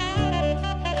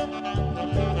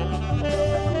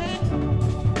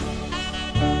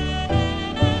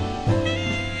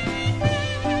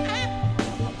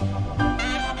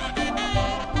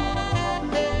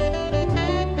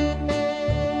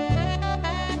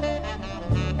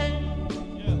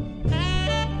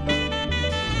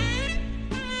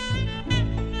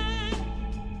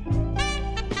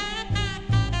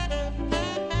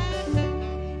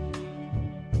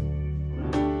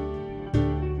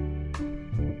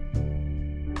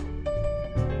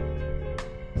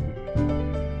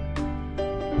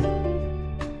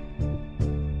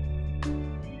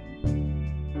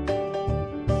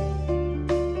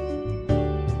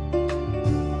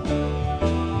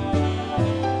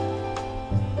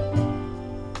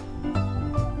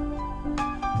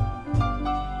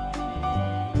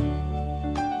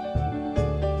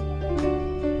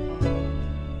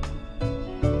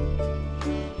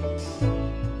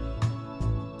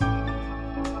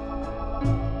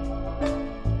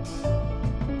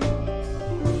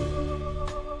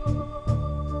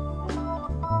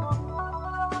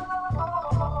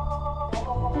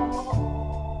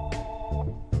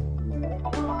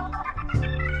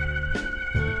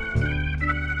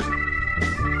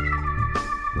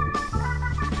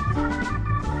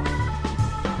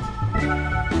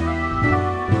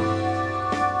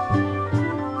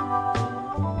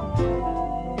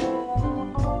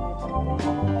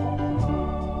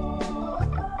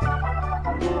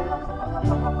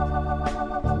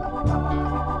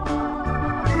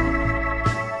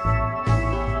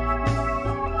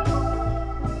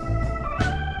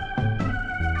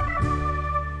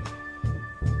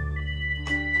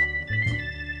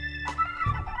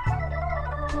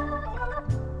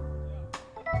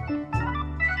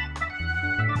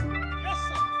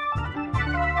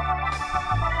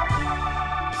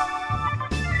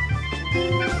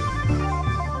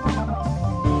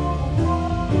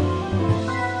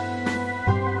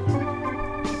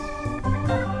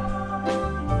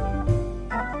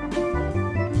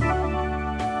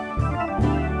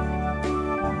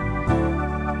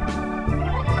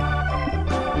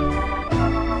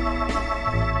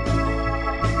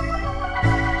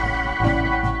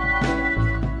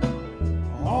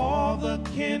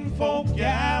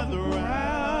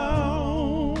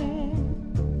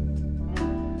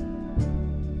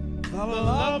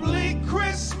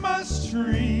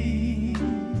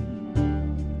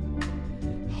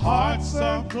 Hearts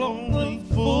are glowing,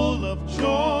 full of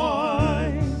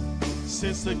joy,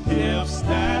 since the gifts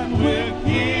that we're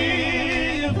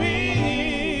giving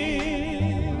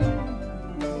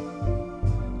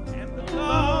and the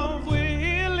love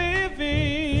we're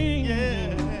living.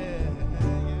 Yeah.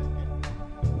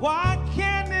 Why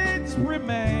can't it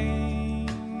remain?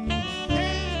 Can't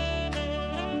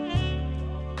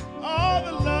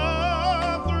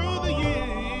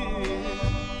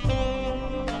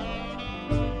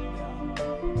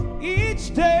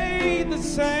the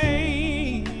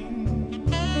same.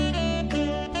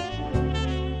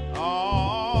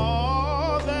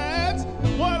 Oh, that's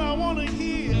what I want to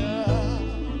hear.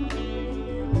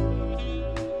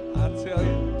 I tell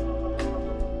you,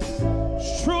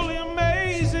 it's truly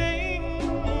amazing.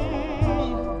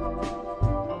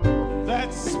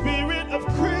 That spirit of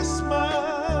Christmas.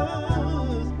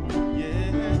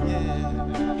 Yeah, yeah.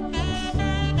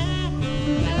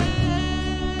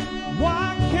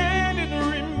 Why can't it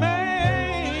remain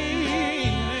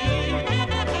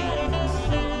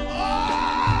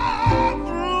All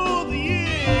through the year.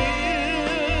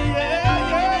 Yeah,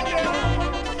 yeah,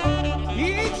 yeah.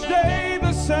 each day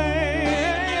the same?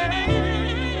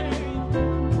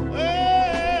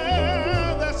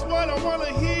 Yeah, that's what I want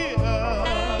to hear.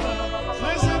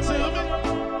 Listen to me.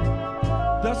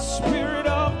 The spirit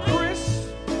of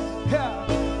yeah,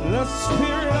 the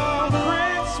spirit of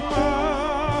Christmas.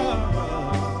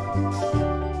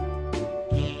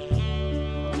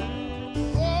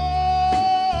 Oh,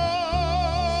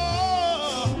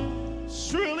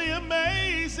 it's really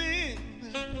amazing.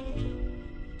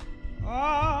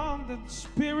 Oh, the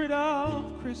spirit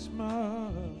of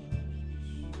Christmas.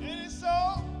 Ain't it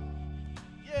so?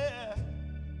 Yeah.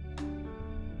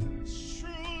 It's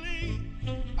truly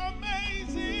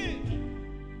amazing.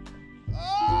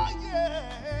 Oh,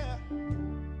 yeah.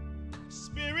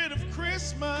 Spirit of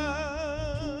Christmas.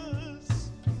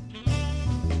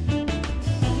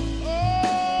 Oh,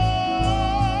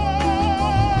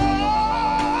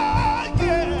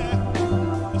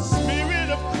 yeah. The spirit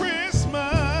of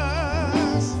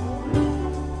Christmas.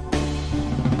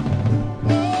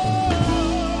 Oh,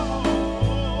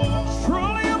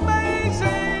 Truly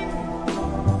amazing.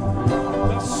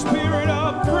 The spirit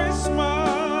of Christmas.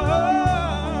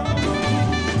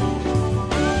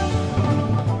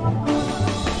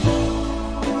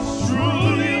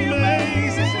 truly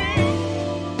amazing.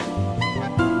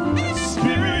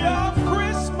 Spirit of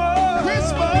Christmas.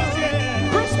 Christmas, yeah.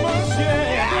 Christmas,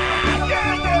 yeah. Yeah,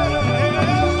 yeah,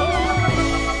 yeah.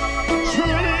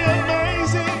 Truly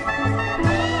amazing.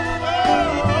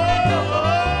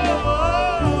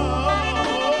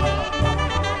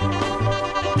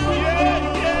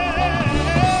 Yeah,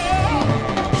 yeah.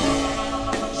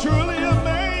 Truly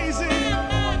amazing.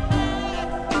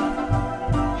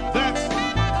 That's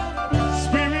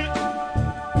spirit,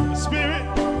 spirit.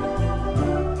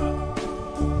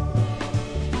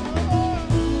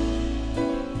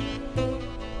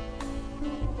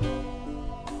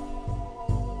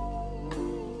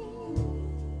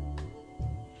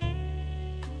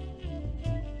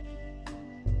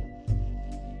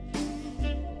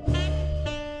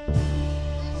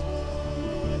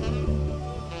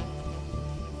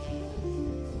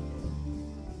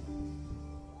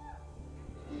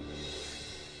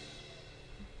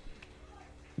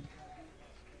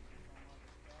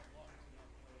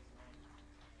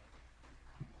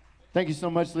 Thank you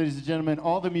so much, ladies and gentlemen.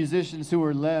 All the musicians who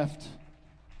are left,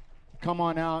 come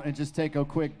on out and just take a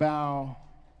quick bow.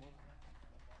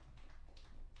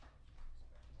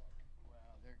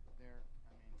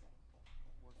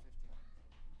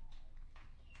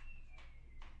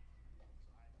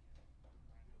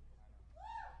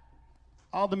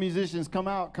 All the musicians, come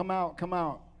out, come out, come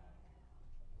out.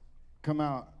 Come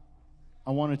out.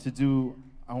 I wanted to do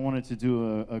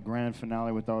a grand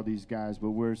finale with all these guys, but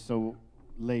we're so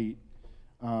late.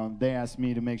 They asked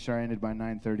me to make sure I ended by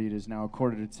 9:30. It is now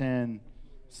 9:45.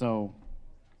 So,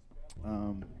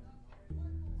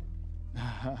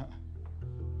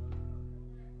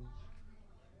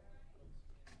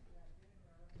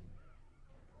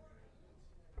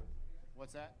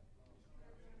 what's that?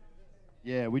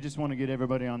 Yeah, we just want to get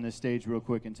everybody on this stage real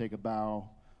quick and take a bow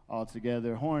all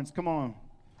together. Horns, come on.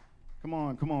 Come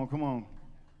on, come on, come on.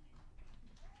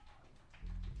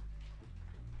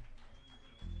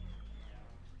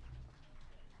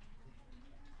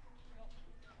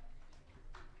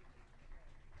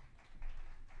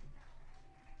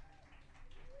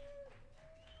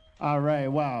 All right,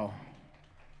 wow.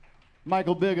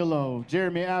 Michael Bigelow,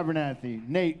 Jeremy Abernathy,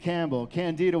 Nate Campbell,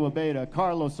 Candido Abeda,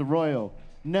 Carlos Arroyo,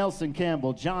 Nelson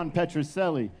Campbell, John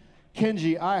Petroselli,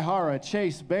 Kenji Aihara,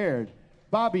 Chase Baird,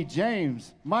 Bobby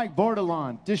James, Mike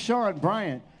Bordelon, Deshaun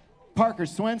Bryant, Parker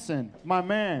Swenson, my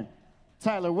man,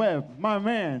 Tyler Webb, my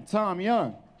man, Tom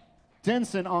Young,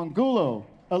 Denson Angulo,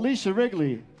 Alicia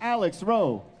Wrigley, Alex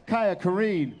Rowe, Kaya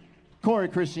Kareen, Corey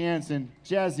Christiansen,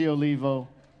 Jazzy Olivo,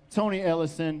 Tony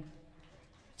Ellison,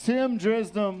 Tim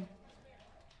Drisdom,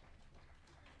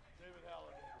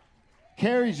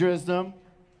 Carrie Drisdom,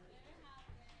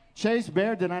 Chase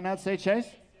Baird. Did I not say Chase?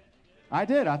 I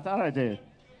did. I thought I did.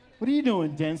 What are you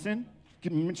doing, Denson?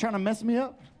 Trying to mess me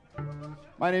up?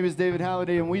 My name is David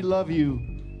Halliday, and we love you.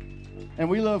 And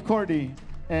we love Courtney.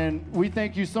 And we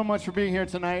thank you so much for being here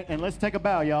tonight. And let's take a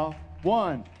bow, y'all.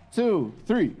 1, 2,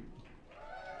 3.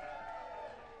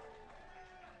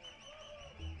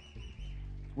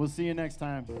 We'll see you next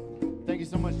time. Thank you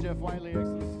so much, Jeff Wiley,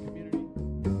 Excellence Community.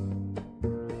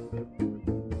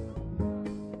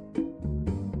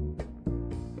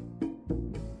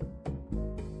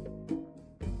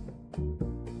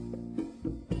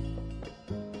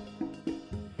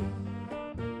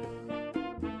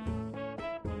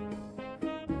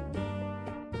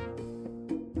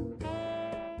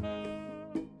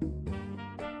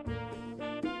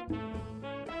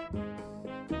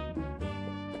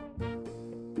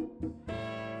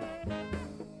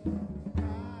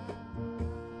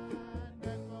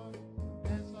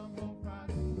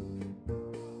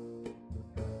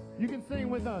 You can sing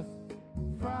with us.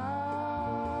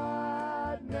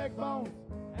 Fried neck bones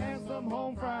and some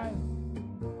home fries.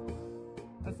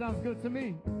 That sounds good to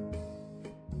me.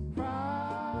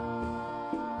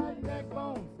 Fried neck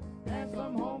bones and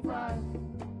some home fries.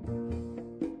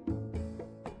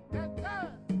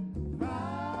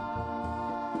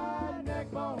 Fried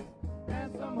neck bones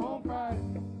and some home fries.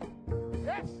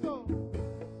 Yes, sir.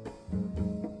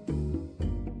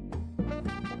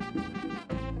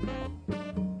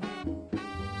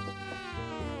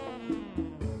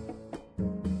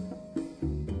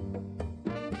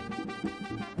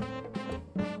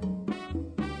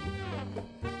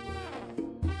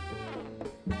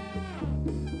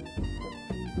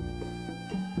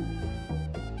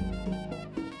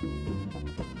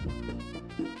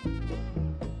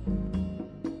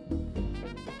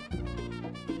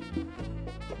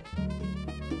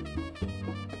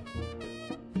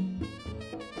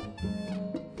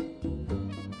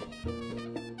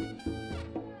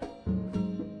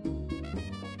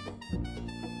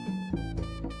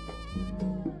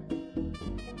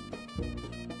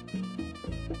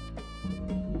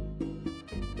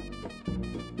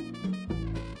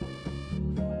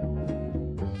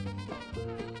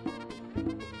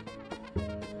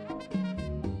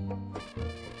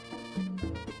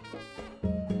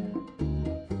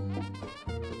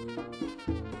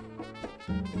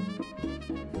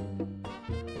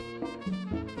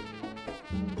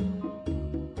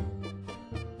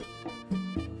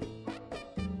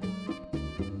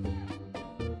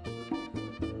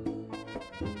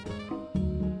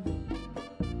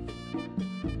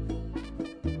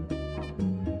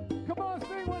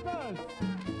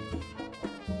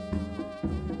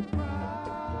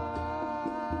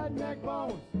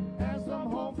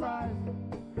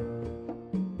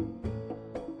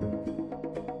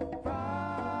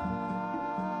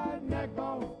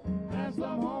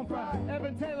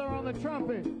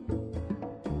 Trumpet.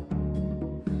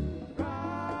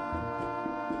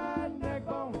 Fried neck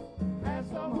bones and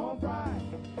some home fries.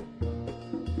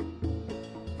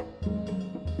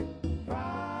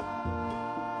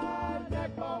 Fried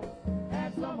neck bones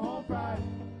and some home fries.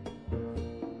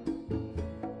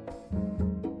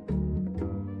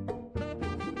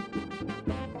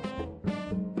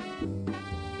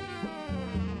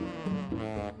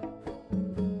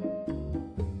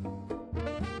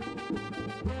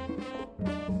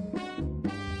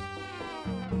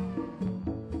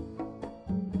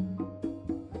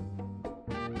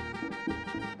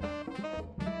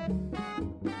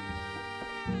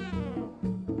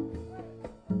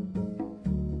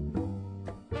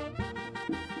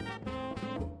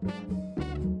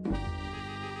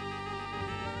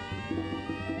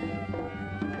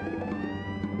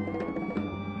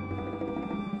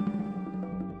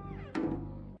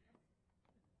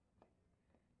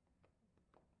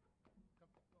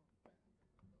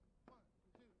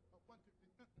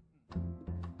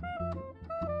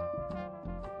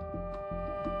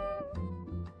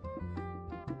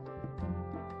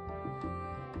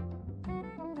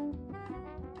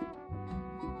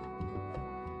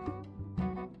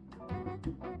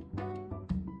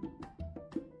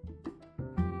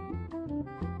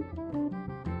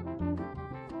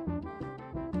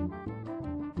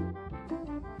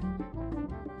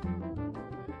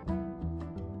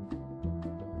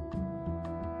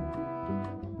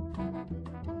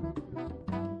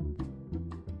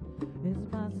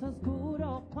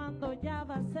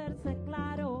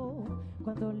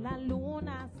 Cuando la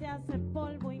luna se hace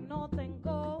polvo y no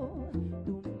tengo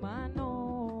tu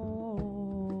mano.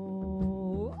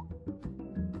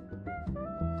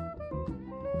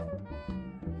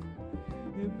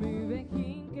 Mi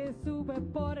vejín que sube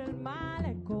por el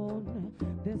malecón,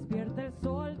 despierta el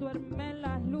sol, duermen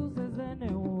las luces de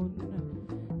neón.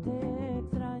 Te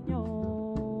extraño.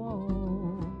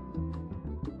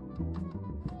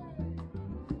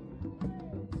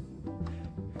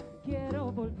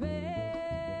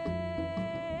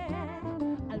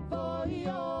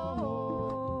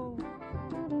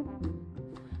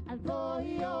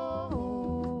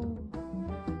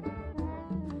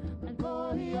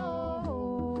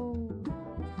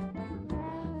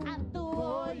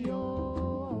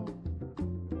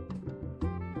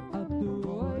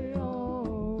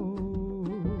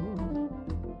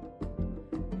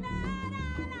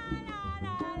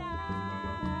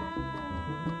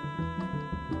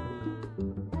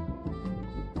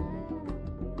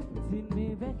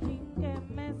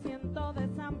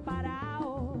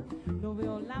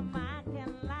 la magia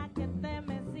en la que te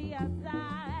mecías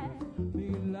a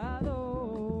mi lado.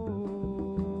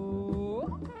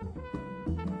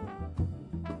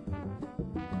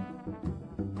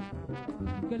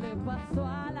 ¿Qué le pasó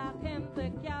a la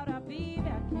gente que ahora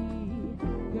vive aquí?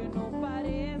 Que no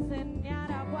parecen ni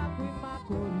Araguaco y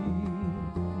Macorís.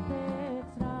 Te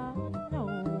extraño.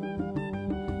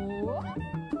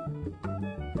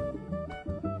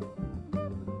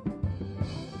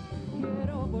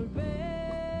 Quiero volver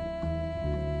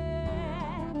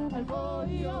al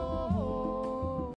bohío.